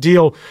never had to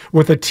deal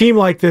with a team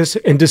like this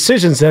and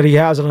decisions that he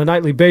has on a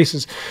nightly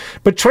basis.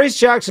 But Trace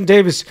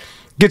Jackson-Davis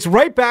gets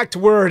right back to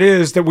where it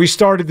is that we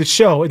started the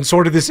show, and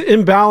sort of this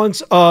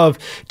imbalance of,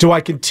 do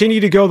I continue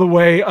to go the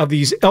way of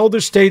these elder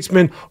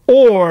statesmen,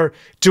 or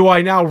do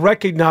I now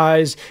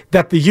recognize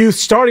that the youth,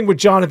 starting with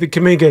Jonathan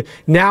Kuminga,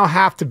 now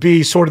have to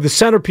be sort of the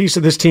centerpiece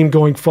of this team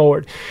going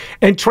forward?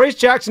 And Trace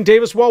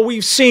Jackson-Davis, while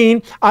we've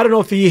seen, I don't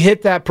know if he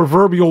hit that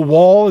proverbial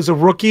wall as a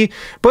rookie,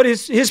 but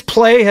his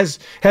play has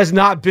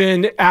not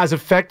been as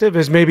effective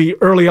as maybe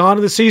early on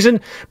in the season,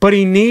 but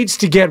he needs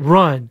to get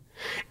run.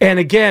 And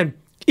again,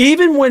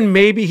 even when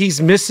maybe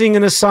he's missing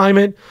an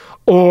assignment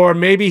or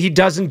maybe he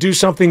doesn't do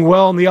something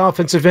well on the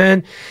offensive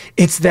end,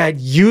 it's that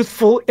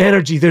youthful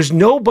energy. There's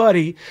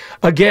nobody,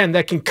 again,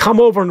 that can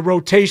come over in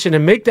rotation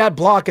and make that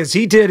block as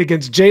he did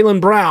against Jaylen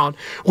Brown,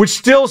 which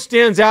still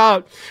stands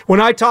out when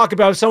I talk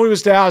about, if somebody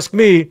was to ask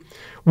me,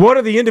 what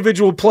are the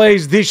individual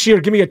plays this year?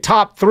 Give me a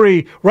top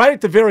 3. Right at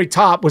the very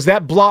top was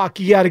that block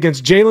he had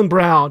against Jaylen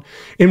Brown,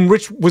 in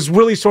which was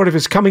really sort of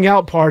his coming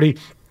out party.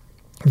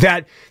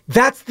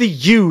 That's the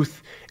youth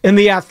and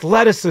the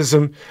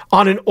athleticism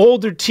on an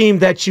older team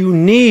that you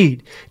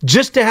need,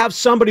 just to have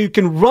somebody who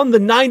can run the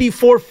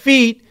 94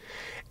 feet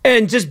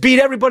and just beat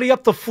everybody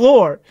up the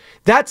floor.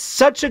 That's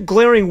such a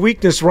glaring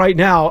weakness right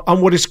now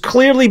on what is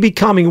clearly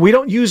becoming, we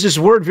don't use this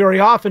word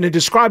very often in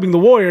describing the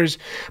Warriors,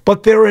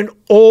 but they're an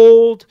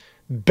old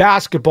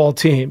basketball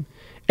team.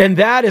 And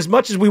that, as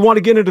much as we want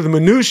to get into the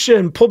minutia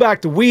and pull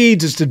back the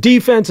weeds as to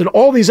defense and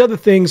all these other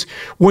things,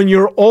 when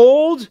you're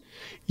old,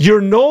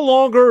 you're no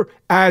longer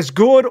as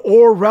good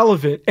or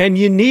relevant. And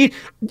you need,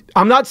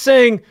 I'm not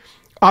saying,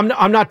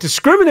 I'm not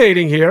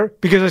discriminating here,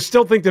 because I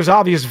still think there's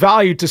obvious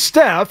value to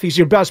Steph. He's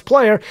your best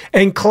player.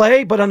 And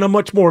Clay, but on a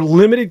much more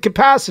limited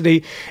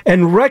capacity.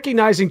 And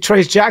recognizing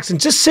Trace Jackson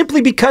just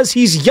simply because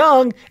he's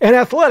young and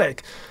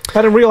athletic.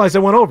 I didn't realize I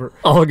went over.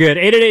 All good.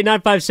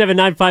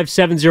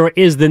 888-957-9570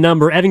 is the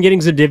number. Evan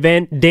Giddings and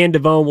Dan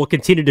Devone will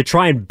continue to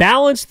try and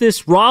balance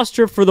this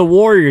roster for the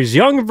Warriors.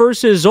 Young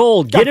versus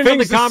old. Get into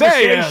the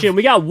conversation.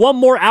 We got one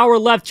more hour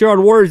left here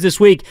on Warriors this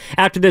week.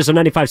 After this on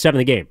 95.7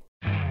 The Game.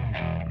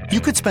 You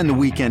could spend the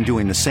weekend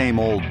doing the same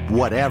old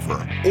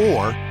whatever,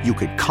 or you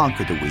could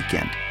conquer the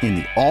weekend in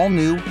the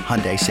all-new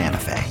Hyundai Santa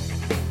Fe.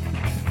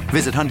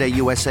 Visit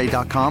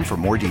HyundaiUSA.com for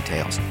more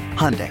details.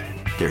 Hyundai,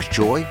 there's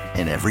joy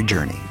in every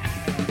journey.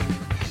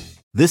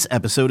 This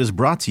episode is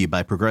brought to you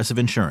by Progressive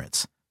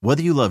Insurance.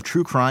 Whether you love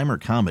true crime or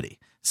comedy,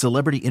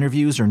 celebrity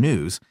interviews or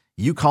news,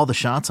 you call the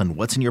shots on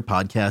what's in your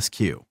podcast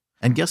queue.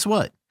 And guess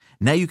what?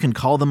 Now you can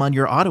call them on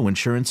your auto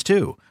insurance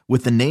too,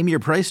 with the Name Your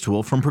Price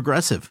tool from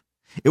Progressive.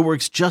 It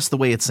works just the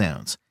way it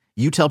sounds.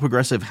 You tell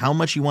Progressive how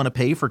much you want to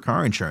pay for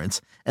car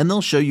insurance, and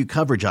they'll show you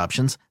coverage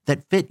options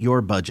that fit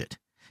your budget.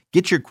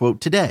 Get your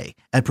quote today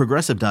at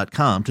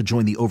Progressive.com to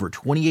join the over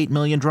 28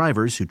 million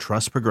drivers who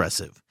trust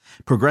Progressive.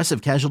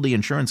 Progressive Casualty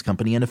Insurance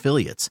Company and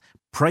Affiliates.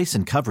 Price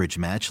and coverage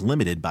match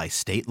limited by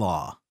state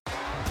law.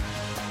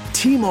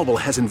 T-Mobile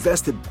has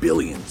invested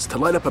billions to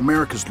light up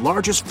America's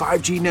largest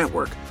 5G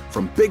network,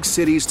 from big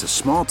cities to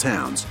small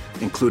towns,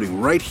 including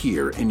right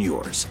here in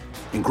yours.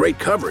 And great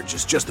coverage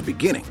is just the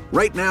beginning.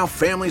 Right now,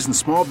 families and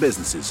small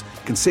businesses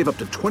can save up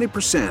to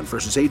 20%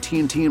 versus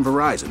AT&T and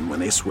Verizon when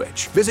they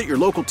switch. Visit your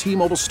local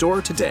T-Mobile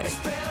store today.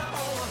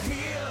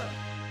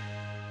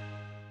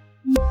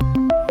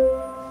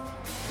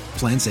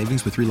 Plan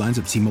savings with 3 lines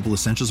of T-Mobile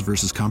Essentials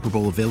versus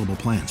comparable available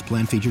plans.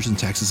 Plan features and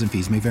taxes and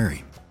fees may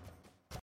vary.